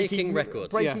 it's breaking records.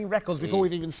 Breaking records before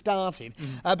we've even started.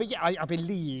 But yeah, I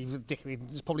believe Dick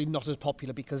is probably not as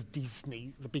popular because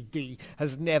Disney, the big D,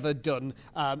 has never done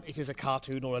it as a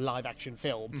cartoon or a live-action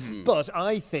film. But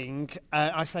I think,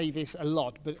 I say this a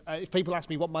lot, but if people ask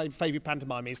me what my favourite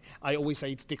pantomime is, I always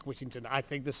say it's Dick Whittington. I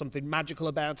think there's something magical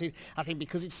about it. I think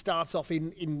because it starts off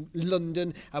in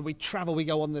London and we travel, we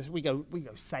go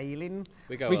sailing,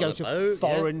 we go to boat,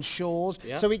 foreign shores,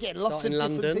 so we get lots of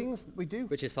different London, things. We do,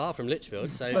 which is far from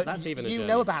Lichfield, so but that's even a journey. journey. You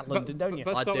know about London, don't you?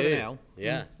 But I start do. With an L.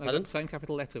 Yeah. They've got the same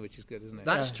capital letter, which is good, isn't it?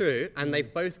 That's true, and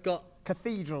they've both got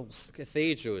cathedrals.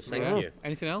 Thank you.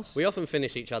 Anything else? We often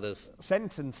finish each other's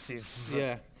sentences.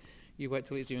 Yeah. You wait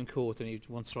till it's you in court and you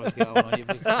want to try to get on you.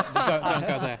 Just don't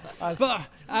go there. But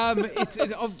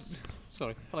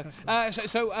sorry. Hello.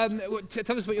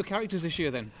 Tell us about your characters this year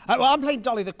then. Well, I'm playing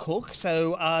Dolly the cook.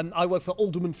 So I work for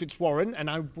Alderman Fitzwarren and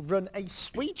I run a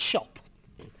sweet shop.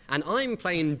 And I'm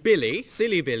playing Billy,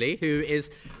 Silly Billy, who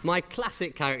is my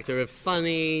classic character of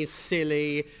funny,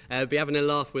 silly, be having a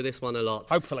laugh with this one a lot.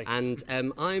 Hopefully. And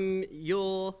I'm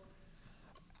your...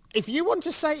 If you want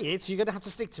to say it, you're going to have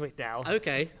to stick to it now.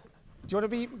 Okay. Do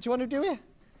you want to do it?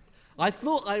 I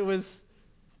thought I was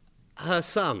her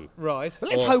son. Right. Well,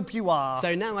 let's hope you are.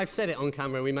 So now I've said it on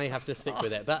camera, we may have to stick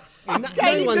with it. But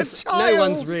no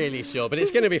one's really sure, but it's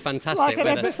going to be fantastic. Like an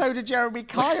episode of Jeremy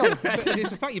Kyle.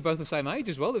 It's the fact you're both the same age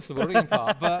as well that's the worrying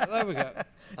part, but there we go.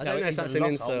 I don't know if that's an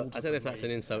insult. I don't know if that's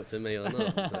an insult to me or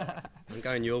not. But I'm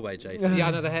going your way, Jason. Yeah,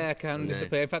 I know the hair can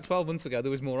disappear. In fact, 12 months ago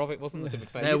there was more of it, wasn't there? To be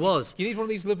fair, there was. You need one of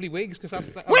these lovely wigs because that's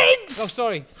wigs. Oh,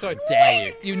 sorry. Dare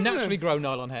you? You naturally grow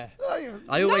nylon hair.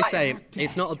 I always say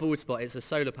it's not a bald spot; it's a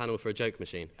solar panel for a joke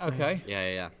machine. Okay.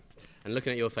 Yeah. And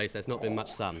looking at your face, there's not been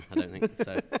much sun, I don't think.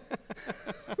 So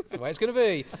that's the way it's going to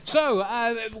be. So,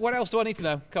 what else do I need to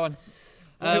know? Come on.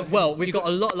 Well, we've got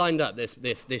a lot lined up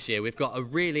this year. We've got a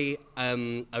really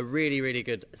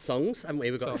good songs, haven't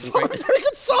we? We've got some very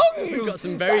good songs. We've got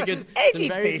some very good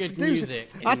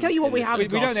music. I'll tell you what we have. We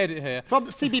don't edit here. From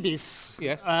CBeebies.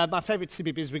 Yes. My favourite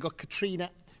CBeebies. We've got Katrina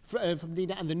from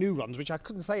Nina and the New Runs, which I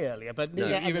couldn't say earlier, but Nina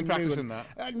and you've been the practicing New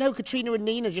that. No, Katrina and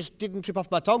Nina just didn't trip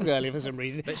off my tongue earlier for some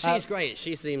reason. But she's great.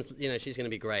 She seems, she's going to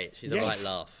be great. She's a right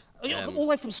laugh. All the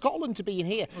way from Scotland to be in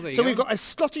here. Well, so we've got a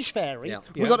Scottish fairy,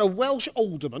 we've got a Welsh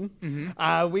alderman,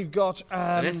 we've got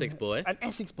an Essex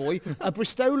boy, a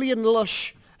Bristolian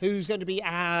lush who's going to be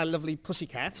our lovely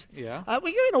pussycat. Yeah.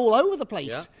 We're going all over the place.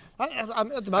 Yeah. At the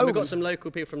moment. And we've got some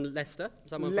local people from Leicester,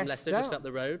 someone from Leicester just up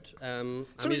the road,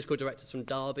 musical directors from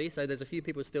Derby, so there's a few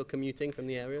people still commuting from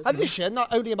the areas. And this year,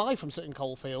 not only am I from Sutton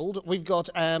Coldfield, we've got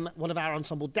one of our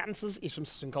ensemble dancers is from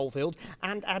Sutton Coldfield,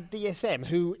 and our DSM,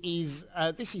 who is,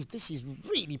 this is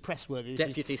really press-worthy.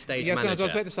 Deputy stage manager. Yes, I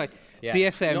was about to say,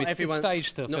 DSM, not it's everyone, stage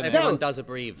stuff. Not everyone does a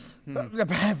breathes.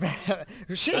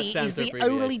 She is the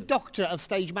only doctor of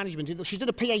stage management. She's done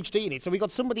a PhD in it, so we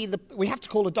got somebody, we have to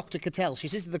call her Dr. Cattell. She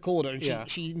sits in the corner, and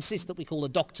she insists that we call her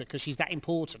doctor because she's that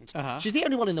important. She's the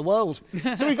only one in the world.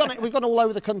 So we've gone all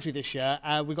over the country this year.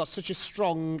 We've got such a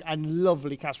strong and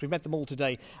lovely cast. We've met them all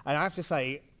today, and I have to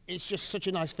say, it's just such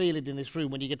a nice feeling in this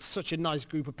room when you get such a nice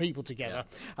group of people together.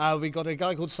 We've got a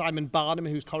guy called Simon Barnum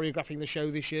who's choreographing the show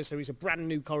this year, so he's a brand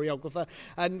new choreographer,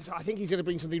 and I think he's going to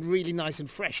bring something really nice and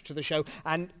fresh to the show.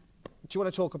 And do you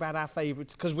want to talk about our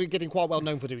favourites? Because we're getting quite well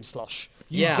known for doing slosh.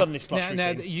 You've done this slosh routine.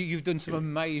 Now you've done some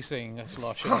amazing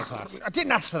slosh in the past. I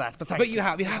didn't ask for that, but thank you.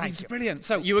 But you have. It's brilliant.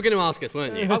 So You were going to ask us,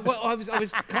 weren't you? I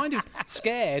was kind of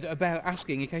scared about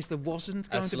asking in case there wasn't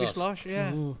going to be slosh.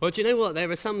 Yeah. Well, do you know what? There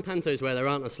are some pantos where there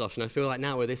aren't a slosh, and I feel like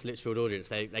now with this Lichfield audience,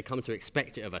 they come to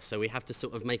expect it of us, so we have to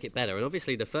sort of make it better. And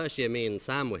obviously the first year me and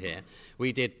Sam were here,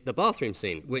 we did the bathroom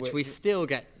scene, which we still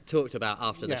get talked about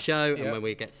after the show, and when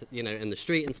we get, in the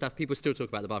street and stuff, people still talk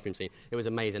about the bathroom scene. It was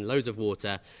amazing. Loads of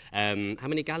water. How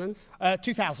many gallons?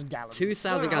 2,000 gallons.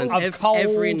 2,000 gallons of cold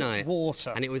every night.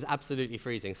 Water. And it was absolutely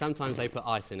freezing. Sometimes they put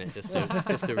ice in it just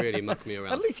to really muck me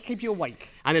around. At least keep you awake.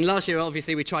 And then last year,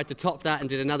 obviously, we tried to top that and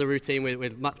did another routine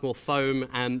with much more foam.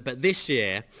 But this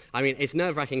year, I mean, it's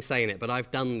nerve-wracking saying it, but I've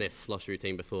done this slosh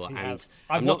routine before.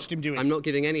 I've watched him do it. I'm not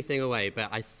giving anything away, but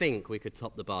I think we could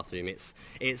top the bathroom.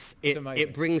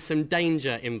 It brings some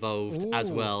danger involved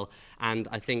as well, and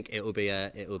I think it will be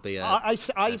a.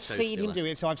 I've seen him do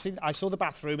it. So I saw the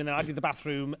bathroom, and then I did the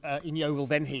bathroom in Yeovil,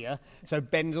 then here. So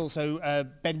Ben's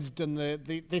done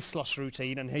this slosh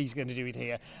routine, and he's going to do it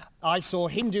here. I saw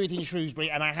him do it in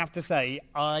Shrewsbury, and I have to say,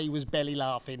 I was belly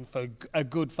laughing for a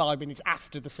good 5 minutes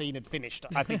after the scene had finished.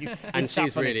 I think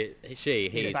he's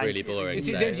really boring.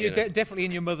 You're definitely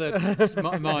in your mother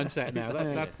mindset now.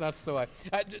 That's the way.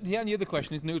 The only other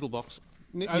question is noodle box.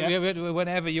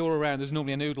 Whenever you're around, there's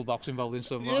normally a noodle box involved in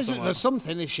some. There's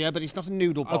something this year, but it's not a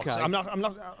noodle box. Okay. I'm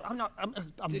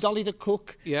Dolly the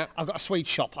cook. Yeah. I've got a sweet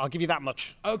shop. I'll give you that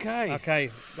much. Okay. Okay,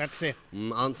 that's it.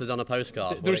 Answers on a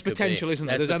postcard. There's potential, isn't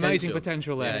there? There's amazing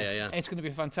potential there. Yeah. It's going to be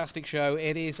a fantastic show.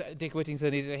 It is Dick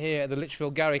Whittington is here at the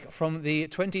Lichfield Garrick from the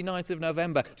 29th of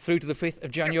November through to the 5th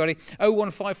of January.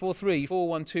 01543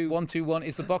 412 121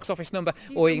 is the box office number,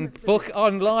 or you can book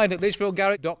online at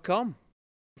lichfieldgarrick.com.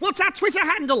 What's our Twitter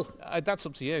handle? That's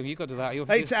up to you. You've got to do that.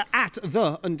 It's at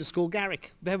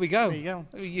 _Garrick. There we go. There you go.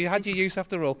 You had your use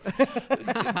after all.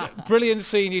 Brilliant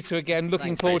seeing you two again.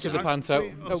 Looking forward to the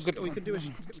panto. Good. We could do a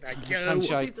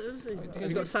handshake.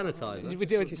 He's got sanitizer. We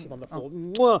do kiss him on the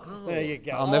floor. There you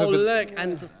go.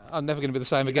 I'm never going to be the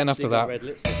same again after that. Red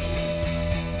lipstick.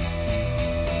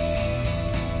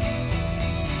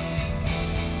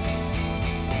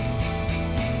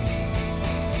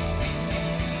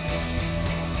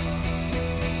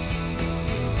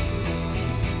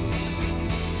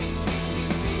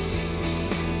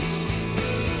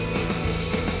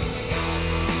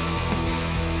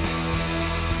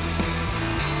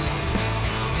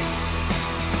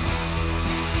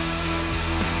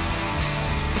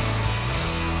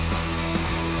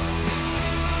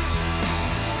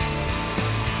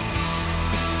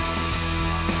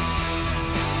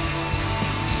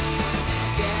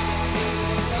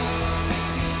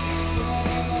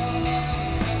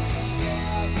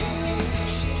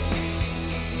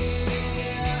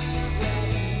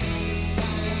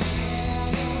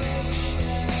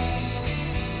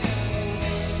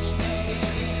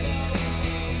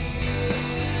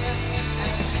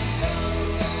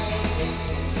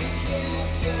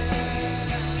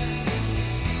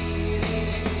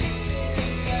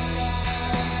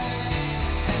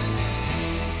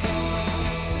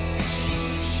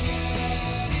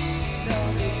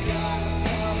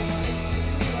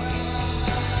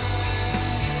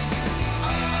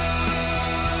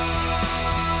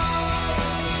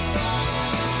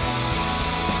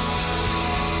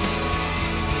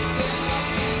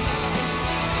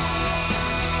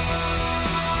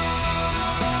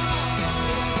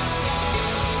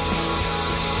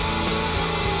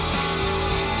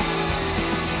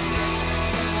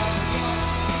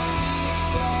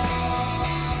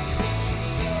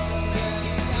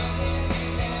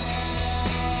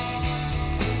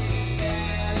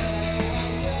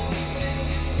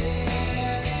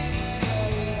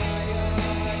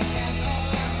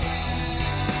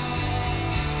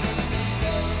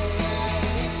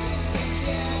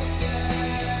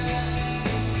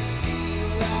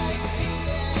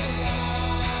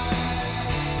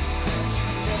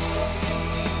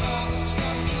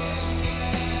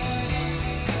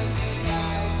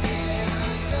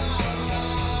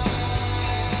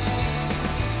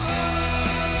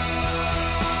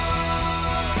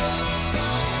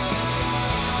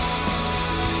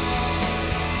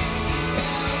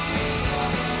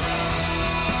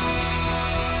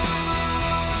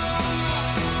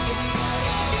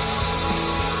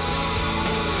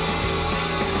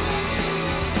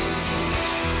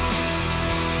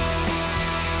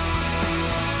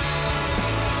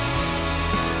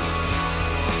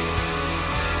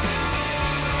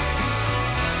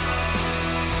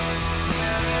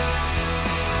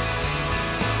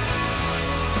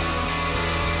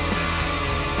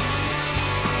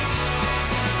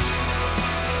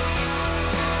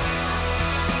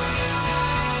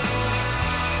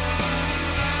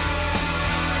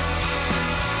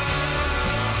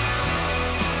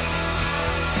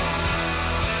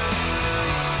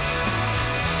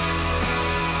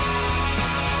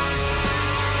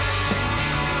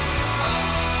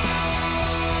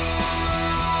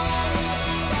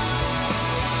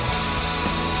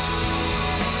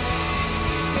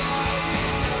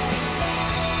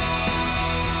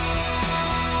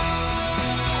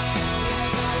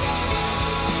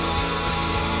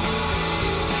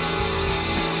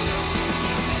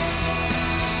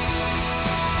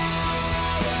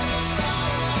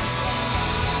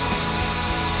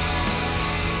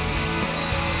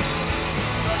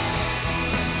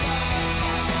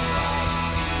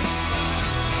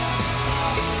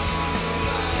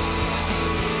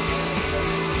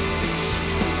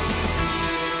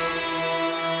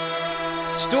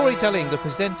 Storytelling, the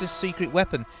Presenter's Secret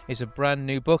Weapon, is a brand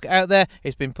new book out there.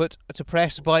 It's been put to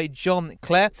press by John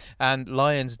Clare, and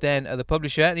Lion's Den are the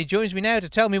publisher, and he joins me now to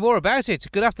tell me more about it.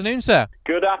 Good afternoon, sir.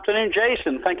 Good afternoon,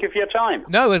 Jason. Thank you for your time.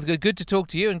 No, it's good to talk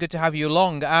to you and good to have you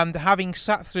along. And having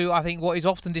sat through, I think, what is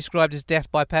often described as death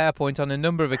by PowerPoint on a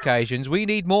number of occasions, we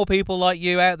need more people like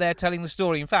you out there telling the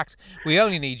story. In fact, we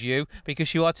only need you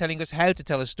because you are telling us how to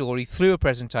tell a story through a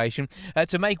presentation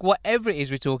to make whatever it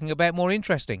is we're talking about more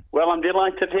interesting. Well, I'm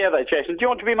delighted to hear that, Jason. Do you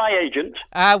want to be my agent?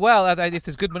 Well, if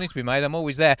there's good money to be made, I'm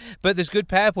always there. But there's good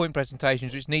PowerPoint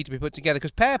presentations which need to be put together,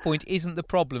 because PowerPoint isn't the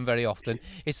problem very often.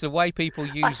 It's the way people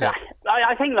use it.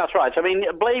 I think that's right. I mean,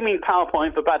 blaming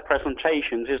PowerPoint for bad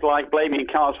presentations is like blaming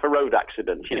cars for road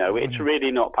accidents. You know, it's really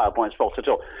not PowerPoint's fault at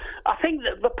all. I think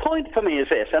that the point for me is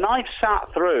this, and I've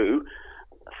sat through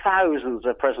thousands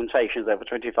of presentations over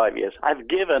 25 years. I've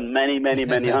given many, many,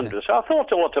 many hundreds. So I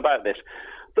thought a lot about this.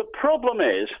 The problem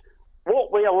is,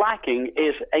 what we are lacking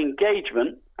is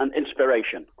engagement and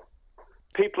inspiration.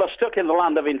 People are stuck in the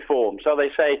land of inform. So they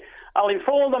say, I'll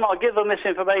inform them, I'll give them this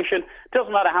information,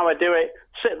 doesn't matter how I do it,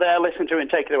 sit there, listen to it and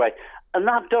take it away. And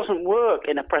that doesn't work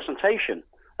in a presentation.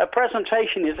 A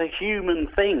presentation is a human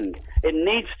thing. It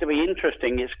needs to be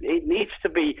interesting, it needs to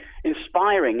be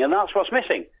inspiring, and that's what's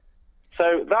missing.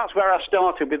 So that's where I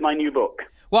started with my new book.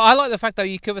 Well, I like the fact, though,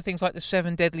 you cover things like the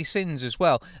 7 deadly sins as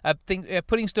well.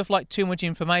 Putting stuff like too much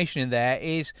information in there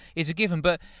is a given,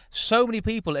 but so many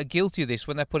people are guilty of this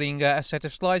when they're putting a set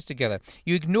of slides together.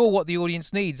 You ignore what the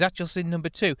audience needs. That's your sin number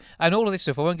 2. And all of this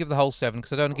stuff, I won't give the whole 7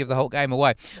 because I don't want to give the whole game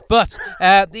away. But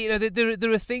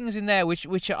there are things in there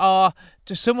which are,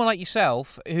 to someone like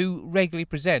yourself who regularly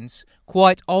presents,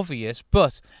 quite obvious,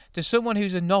 but to someone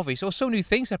who's a novice or someone who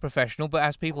thinks they're professional but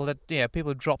has people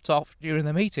have dropped off during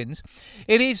the meetings,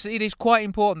 it is quite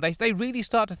important. They really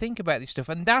start to think about this stuff,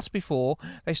 and that's before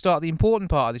they start the important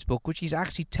part of this book, which is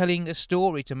actually telling a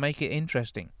story to make it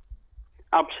interesting.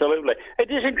 Absolutely.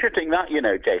 It is interesting that,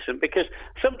 Jason, because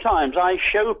sometimes I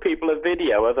show people a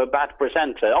video of a bad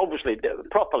presenter, obviously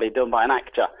properly done by an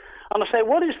actor, and I say,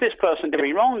 what is this person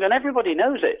doing wrong? And everybody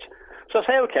knows it. So I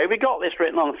say, okay, we got this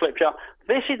written on a flip chart.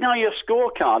 This is now your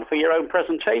scorecard for your own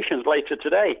presentations later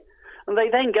today. And they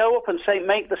then go up and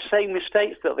make the same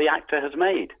mistakes that the actor has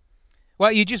made.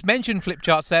 Well, you just mentioned flip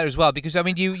charts there as well, because, I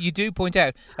mean, you do point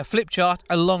out a flip chart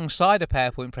alongside a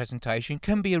PowerPoint presentation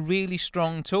can be a really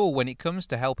strong tool when it comes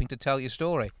to helping to tell your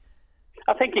story.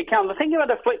 I think it can. The thing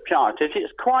about a flip chart is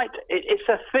it's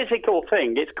a physical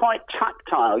thing. It's quite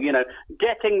tactile,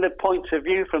 getting the points of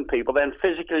view from people, then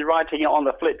physically writing it on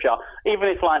the flip chart. Even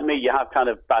if, like me, you have kind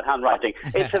of bad handwriting,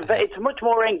 it's much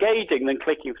more engaging than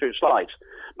clicking through slides.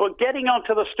 But getting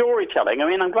onto the storytelling, I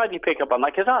mean, I'm glad you pick up on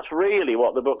that, because that's really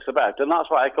what the book's about, and that's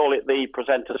why I call it the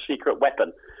presenter's secret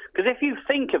weapon. Because if you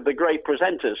think of the great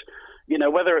presenters,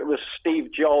 whether it was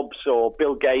Steve Jobs or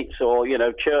Bill Gates or,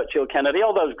 Churchill, Kennedy,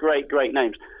 all those great, great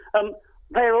names,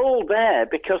 they're all there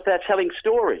because they're telling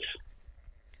stories.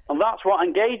 And that's what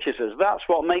engages us. That's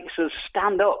what makes us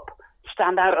stand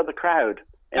out of the crowd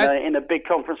in a big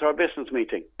conference or a business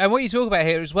meeting. And what you talk about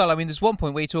here as well, I mean, there's one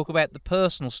point where you talk about the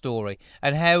personal story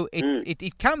and how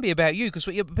it can be about you, because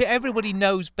everybody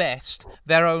knows best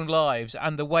their own lives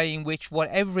and the way in which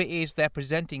whatever it is they're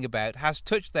presenting about has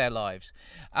touched their lives.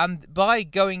 And by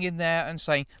going in there and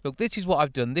saying, look, this is what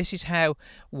I've done, this is how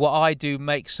what I do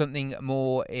makes something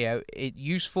more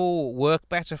useful, work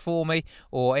better for me,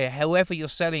 or however you're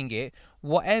selling it,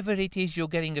 whatever it is you're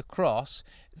getting across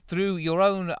through your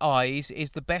own eyes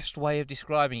is the best way of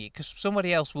describing it, because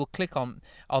somebody else will click on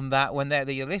that when they're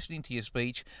listening to your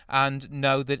speech and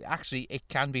know that actually it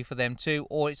can be for them too,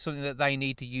 or it's something that they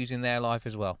need to use in their life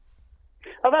as well.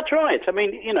 Oh, that's right. I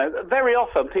mean, very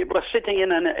often people are sitting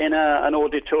in an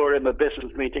auditorium, a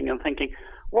business meeting, and thinking,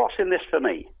 what's in this for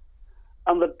me?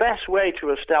 And the best way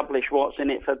to establish what's in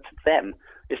it for them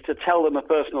is to tell them a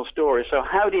personal story. So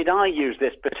how did I use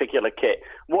this particular kit?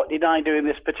 What did I do in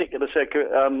this particular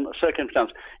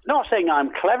circumstance? Not saying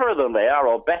I'm cleverer than they are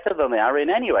or better than they are in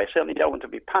any way. I certainly don't want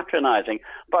to be patronizing,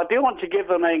 but I do want to give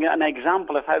them an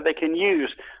example of how they can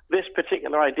use this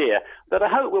particular idea that I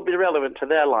hope will be relevant to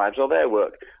their lives or their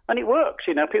work. And it works.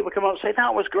 People come up and say,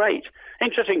 that was great.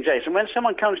 Interesting, Jason, when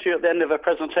someone comes to you at the end of a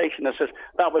presentation and says,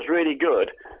 that was really good,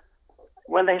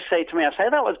 when they say to me, I say,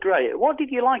 that was great. What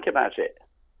did you like about it?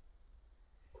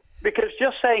 Because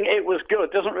just saying it was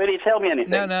good doesn't really tell me anything.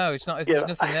 No, it's not. There's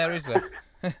nothing there, is there?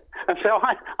 And so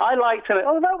I like to,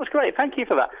 that was great. Thank you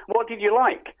for that. What did you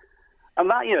like? And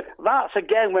that, that's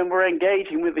again when we're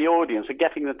engaging with the audience and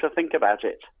getting them to think about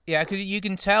it. Yeah, because you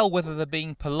can tell whether they're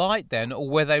being polite then or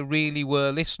whether they really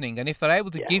were listening. And if they're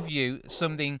able to give you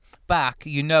something back,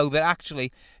 you know that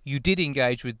actually you did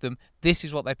engage with them. This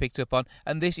is what they picked up on.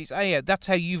 And this is, that's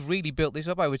how you've really built this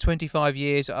up over 25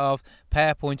 years of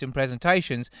PowerPoint and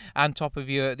presentations, and top of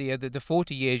your the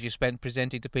 40 years you spent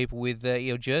presenting to people with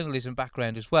journalism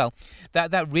background as well.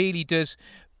 That really does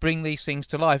bring these things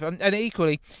to life. And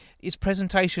equally, it's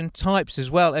presentation types as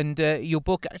well. And your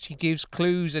book actually gives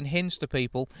clues and hints to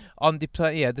people on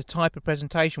the type of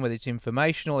presentation, whether it's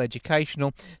informational,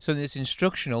 educational, something that's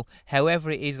instructional,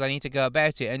 however it is they need to go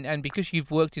about it. And because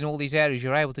you've worked in all these areas,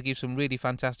 you're able to give some really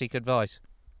fantastic advice.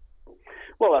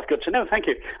 Well, that's good to know. Thank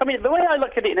you. I mean, the way I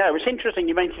look at it now, it's interesting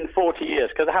you mentioned 40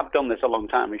 years, because I have done this a long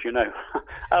time, as you know.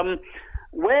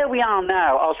 Where we are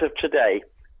now, as of today,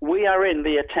 we are in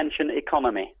the attention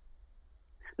economy.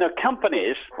 Now,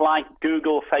 companies like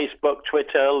Google, Facebook,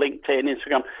 Twitter, LinkedIn,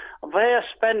 Instagram, they're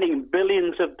spending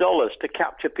billions of dollars to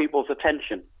capture people's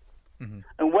attention. Mm-hmm.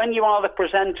 And when you are the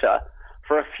presenter,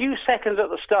 for a few seconds at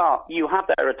the start, you have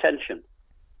their attention.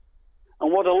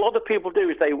 And what a lot of people do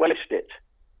is they waste it.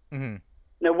 Mm-hmm.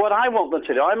 Now, what I want them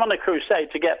to do, I'm on a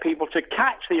crusade to get people to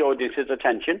catch the audience's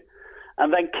attention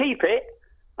and then keep it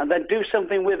and then do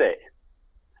something with it.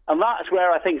 And that's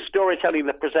where I think storytelling,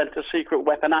 the presenter's secret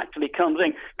weapon, actually comes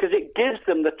in, because it gives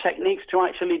them the techniques to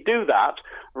actually do that,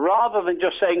 rather than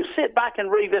just saying, sit back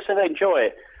and read this and enjoy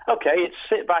it. Okay, it's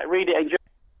sit back, read it, enjoy it,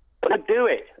 but do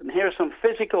it. And here are some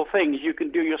physical things you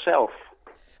can do yourself.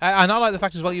 And I like the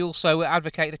fact as well you also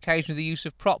advocate occasionally the use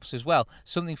of props as well,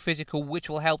 something physical which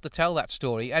will help to tell that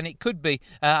story. And it could be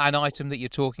an item that you're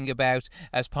talking about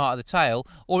as part of the tale,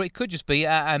 or it could just be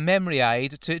a memory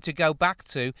aid to go back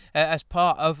to as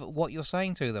part of what you're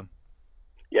saying to them.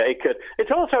 Yeah, it could.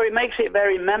 It makes it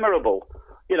very memorable.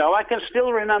 I can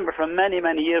still remember from many,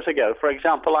 many years ago, for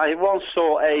example, I once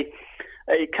saw a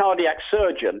cardiac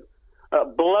surgeon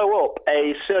blow up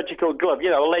a surgical glove,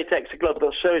 a latex glove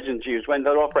that surgeons use when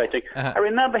they're operating. Uh-huh. I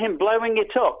remember him blowing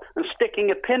it up and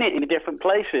sticking a pin in different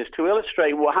places to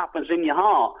illustrate what happens in your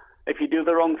heart if you do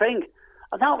the wrong thing.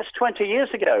 And that was 20 years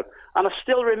ago. And I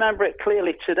still remember it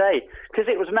clearly today because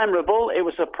it was memorable, it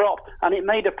was a prop, and it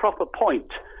made a proper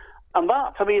point. And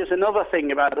that, for me, is another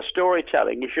thing about the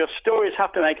storytelling. If your stories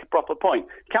have to make a proper point,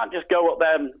 you can't just go up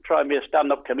there and try and be a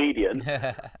stand-up comedian.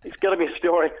 It's got to be a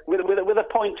story with a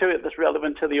point to it that's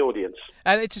relevant to the audience.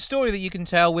 And it's a story that you can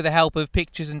tell with the help of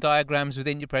pictures and diagrams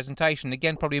within your presentation.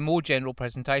 Again, probably a more general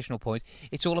presentational point.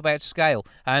 It's all about scale.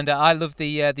 And I love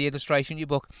the illustration in your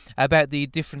book about the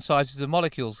different sizes of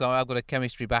molecules. So I've got a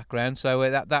chemistry background, so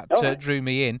that drew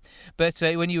me in. But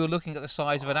when you were looking at the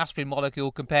size of an aspirin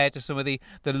molecule compared to some of the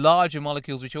larger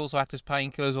molecules which also act as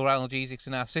painkillers or analgesics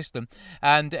in our system,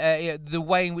 and the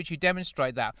way in which you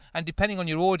demonstrate that, and depending on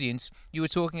your audience, you were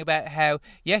talking about how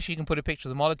yes, you can put a picture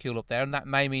of the molecule up there and that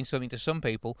may mean something to some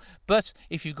people, but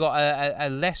if you've got a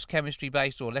less chemistry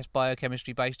based or less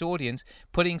biochemistry based audience,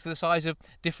 putting to the size of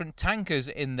different tankers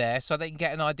in there so they can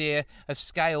get an idea of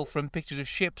scale from pictures of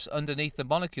ships underneath the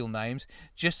molecule names,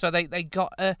 just so they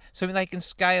got something they can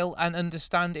scale and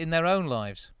understand in their own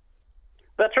lives.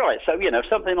 That's right. So,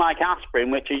 something like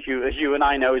aspirin, which as you and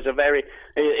I know has a very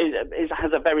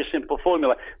simple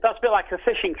formula. That's a bit like a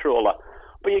fishing trawler.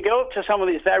 But you go up to some of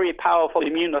these very powerful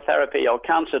immunotherapy or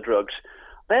cancer drugs,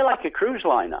 they're like a cruise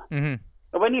liner. Mm-hmm.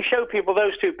 And when you show people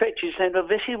those two pictures, you say, well,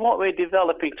 this is what we're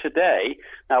developing today.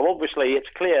 Now, obviously, it's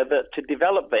clear that to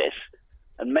develop this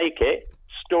and make it,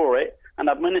 store it, and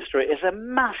administer it is a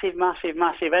massive, massive,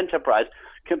 massive enterprise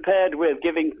compared with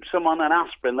giving someone an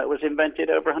aspirin that was invented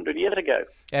over 100 years ago.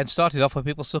 And started off with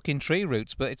people sucking tree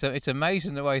roots, but it's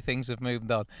amazing the way things have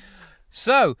moved on.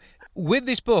 So, with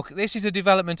this book, this is a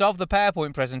development of the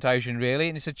PowerPoint presentation, really,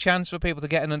 and it's a chance for people to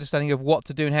get an understanding of what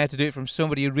to do and how to do it from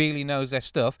somebody who really knows their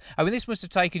stuff. I mean, this must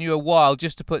have taken you a while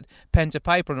just to put pen to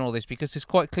paper on all this, because there's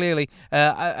quite clearly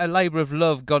a labour of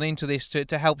love gone into this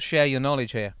to help share your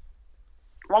knowledge here.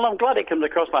 Well, I'm glad it comes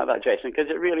across like that, Jason, because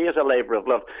it really is a labour of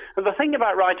love. And the thing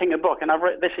about writing a book, and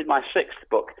this is my 6th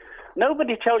book,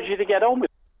 nobody tells you to get on with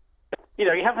it.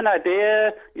 You have an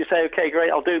idea, you say, okay,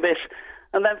 great, I'll do this,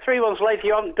 and then 3 months later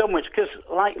you haven't done much, because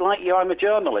like you, I'm a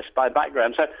journalist by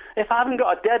background, so if I haven't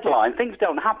got a deadline, things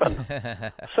don't happen.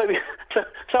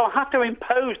 so I have to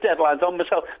impose deadlines on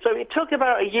myself. So it took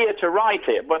about a year to write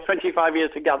it, but 25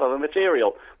 years to gather the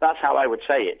material. That's how I would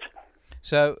say it.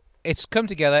 So it's come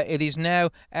together, it is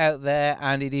now out there,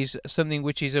 and it is something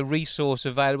which is a resource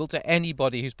available to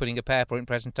anybody who's putting a PowerPoint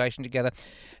presentation together.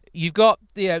 You've got,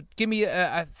 give me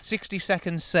a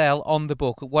 60-second sell on the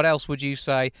book. What else would you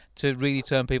say to really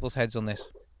turn people's heads on this?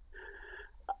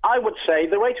 I would say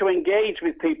the way to engage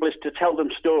with people is to tell them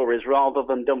stories rather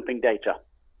than dumping data.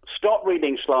 Stop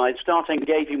reading slides, start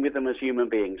engaging with them as human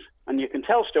beings. And you can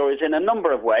tell stories in a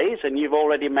number of ways, and you've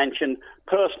already mentioned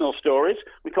personal stories.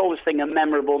 We call this thing a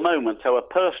memorable moment. So a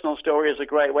personal story is a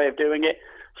great way of doing it.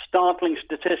 Startling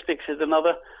statistics is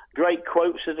another. Great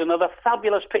quotes is another.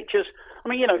 Fabulous pictures. I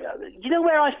mean, you know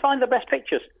where I find the best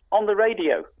pictures? On the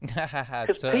radio.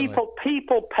 Because people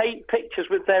paint pictures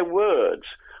with their words,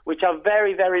 which are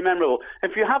very, very memorable.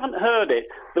 If you haven't heard it,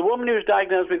 the woman who's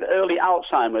diagnosed with early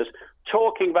Alzheimer's,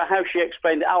 talking about how she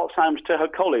explained Alzheimer's to her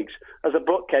colleagues as a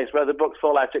bookcase where the books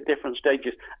fall out at different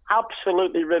stages.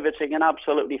 Absolutely riveting and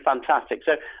absolutely fantastic.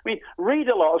 So, I mean, read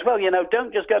a lot as well.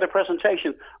 Don't just go to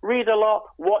presentation. Read a lot,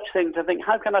 watch things and think,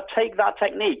 how can I take that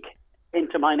technique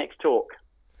into my next talk?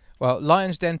 Well,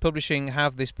 Lion's Den Publishing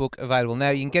have this book available now.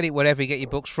 You can get it wherever you get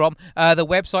your books from. The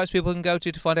websites people can go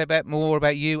to find out more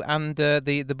about you and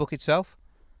the book itself?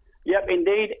 Yep,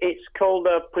 indeed. It's called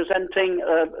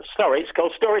it's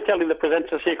called Storytelling the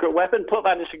Presenter's Secret Weapon. Put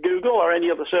that into Google or any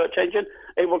other search engine.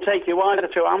 It will take you either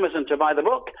to Amazon to buy the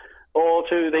book or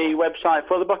to the website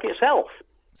for the book itself.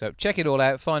 So check it all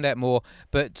out, find out more.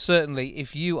 But certainly,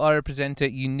 if you are a presenter,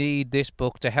 you need this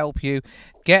book to help you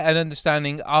get an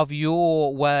understanding of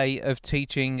your way of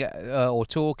teaching or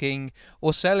talking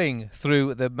or selling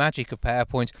through the magic of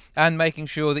PowerPoint and making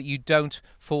sure that you don't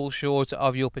fall short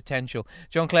of your potential.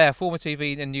 John Clare, former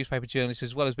TV and newspaper journalist,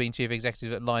 as well as being Chief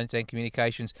Executive at Lions Den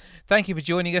Communications. Thank you for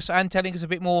joining us and telling us a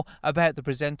bit more about the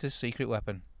presenter's secret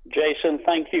weapon. Jason,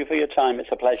 thank you for your time. It's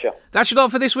a pleasure. That's it all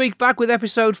for this week. Back with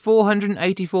episode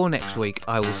 484 next week.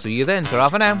 I will see you then. Ta-ra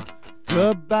for now.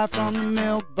 Goodbye from the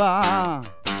milk bar.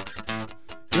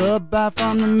 Goodbye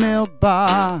from the milk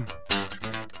bar.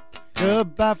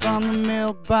 Goodbye from the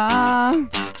milk bar.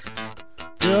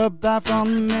 Goodbye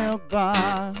from the milk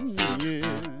bar. Yeah.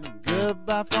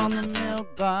 Goodbye from the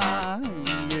milk bar.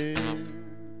 Yeah.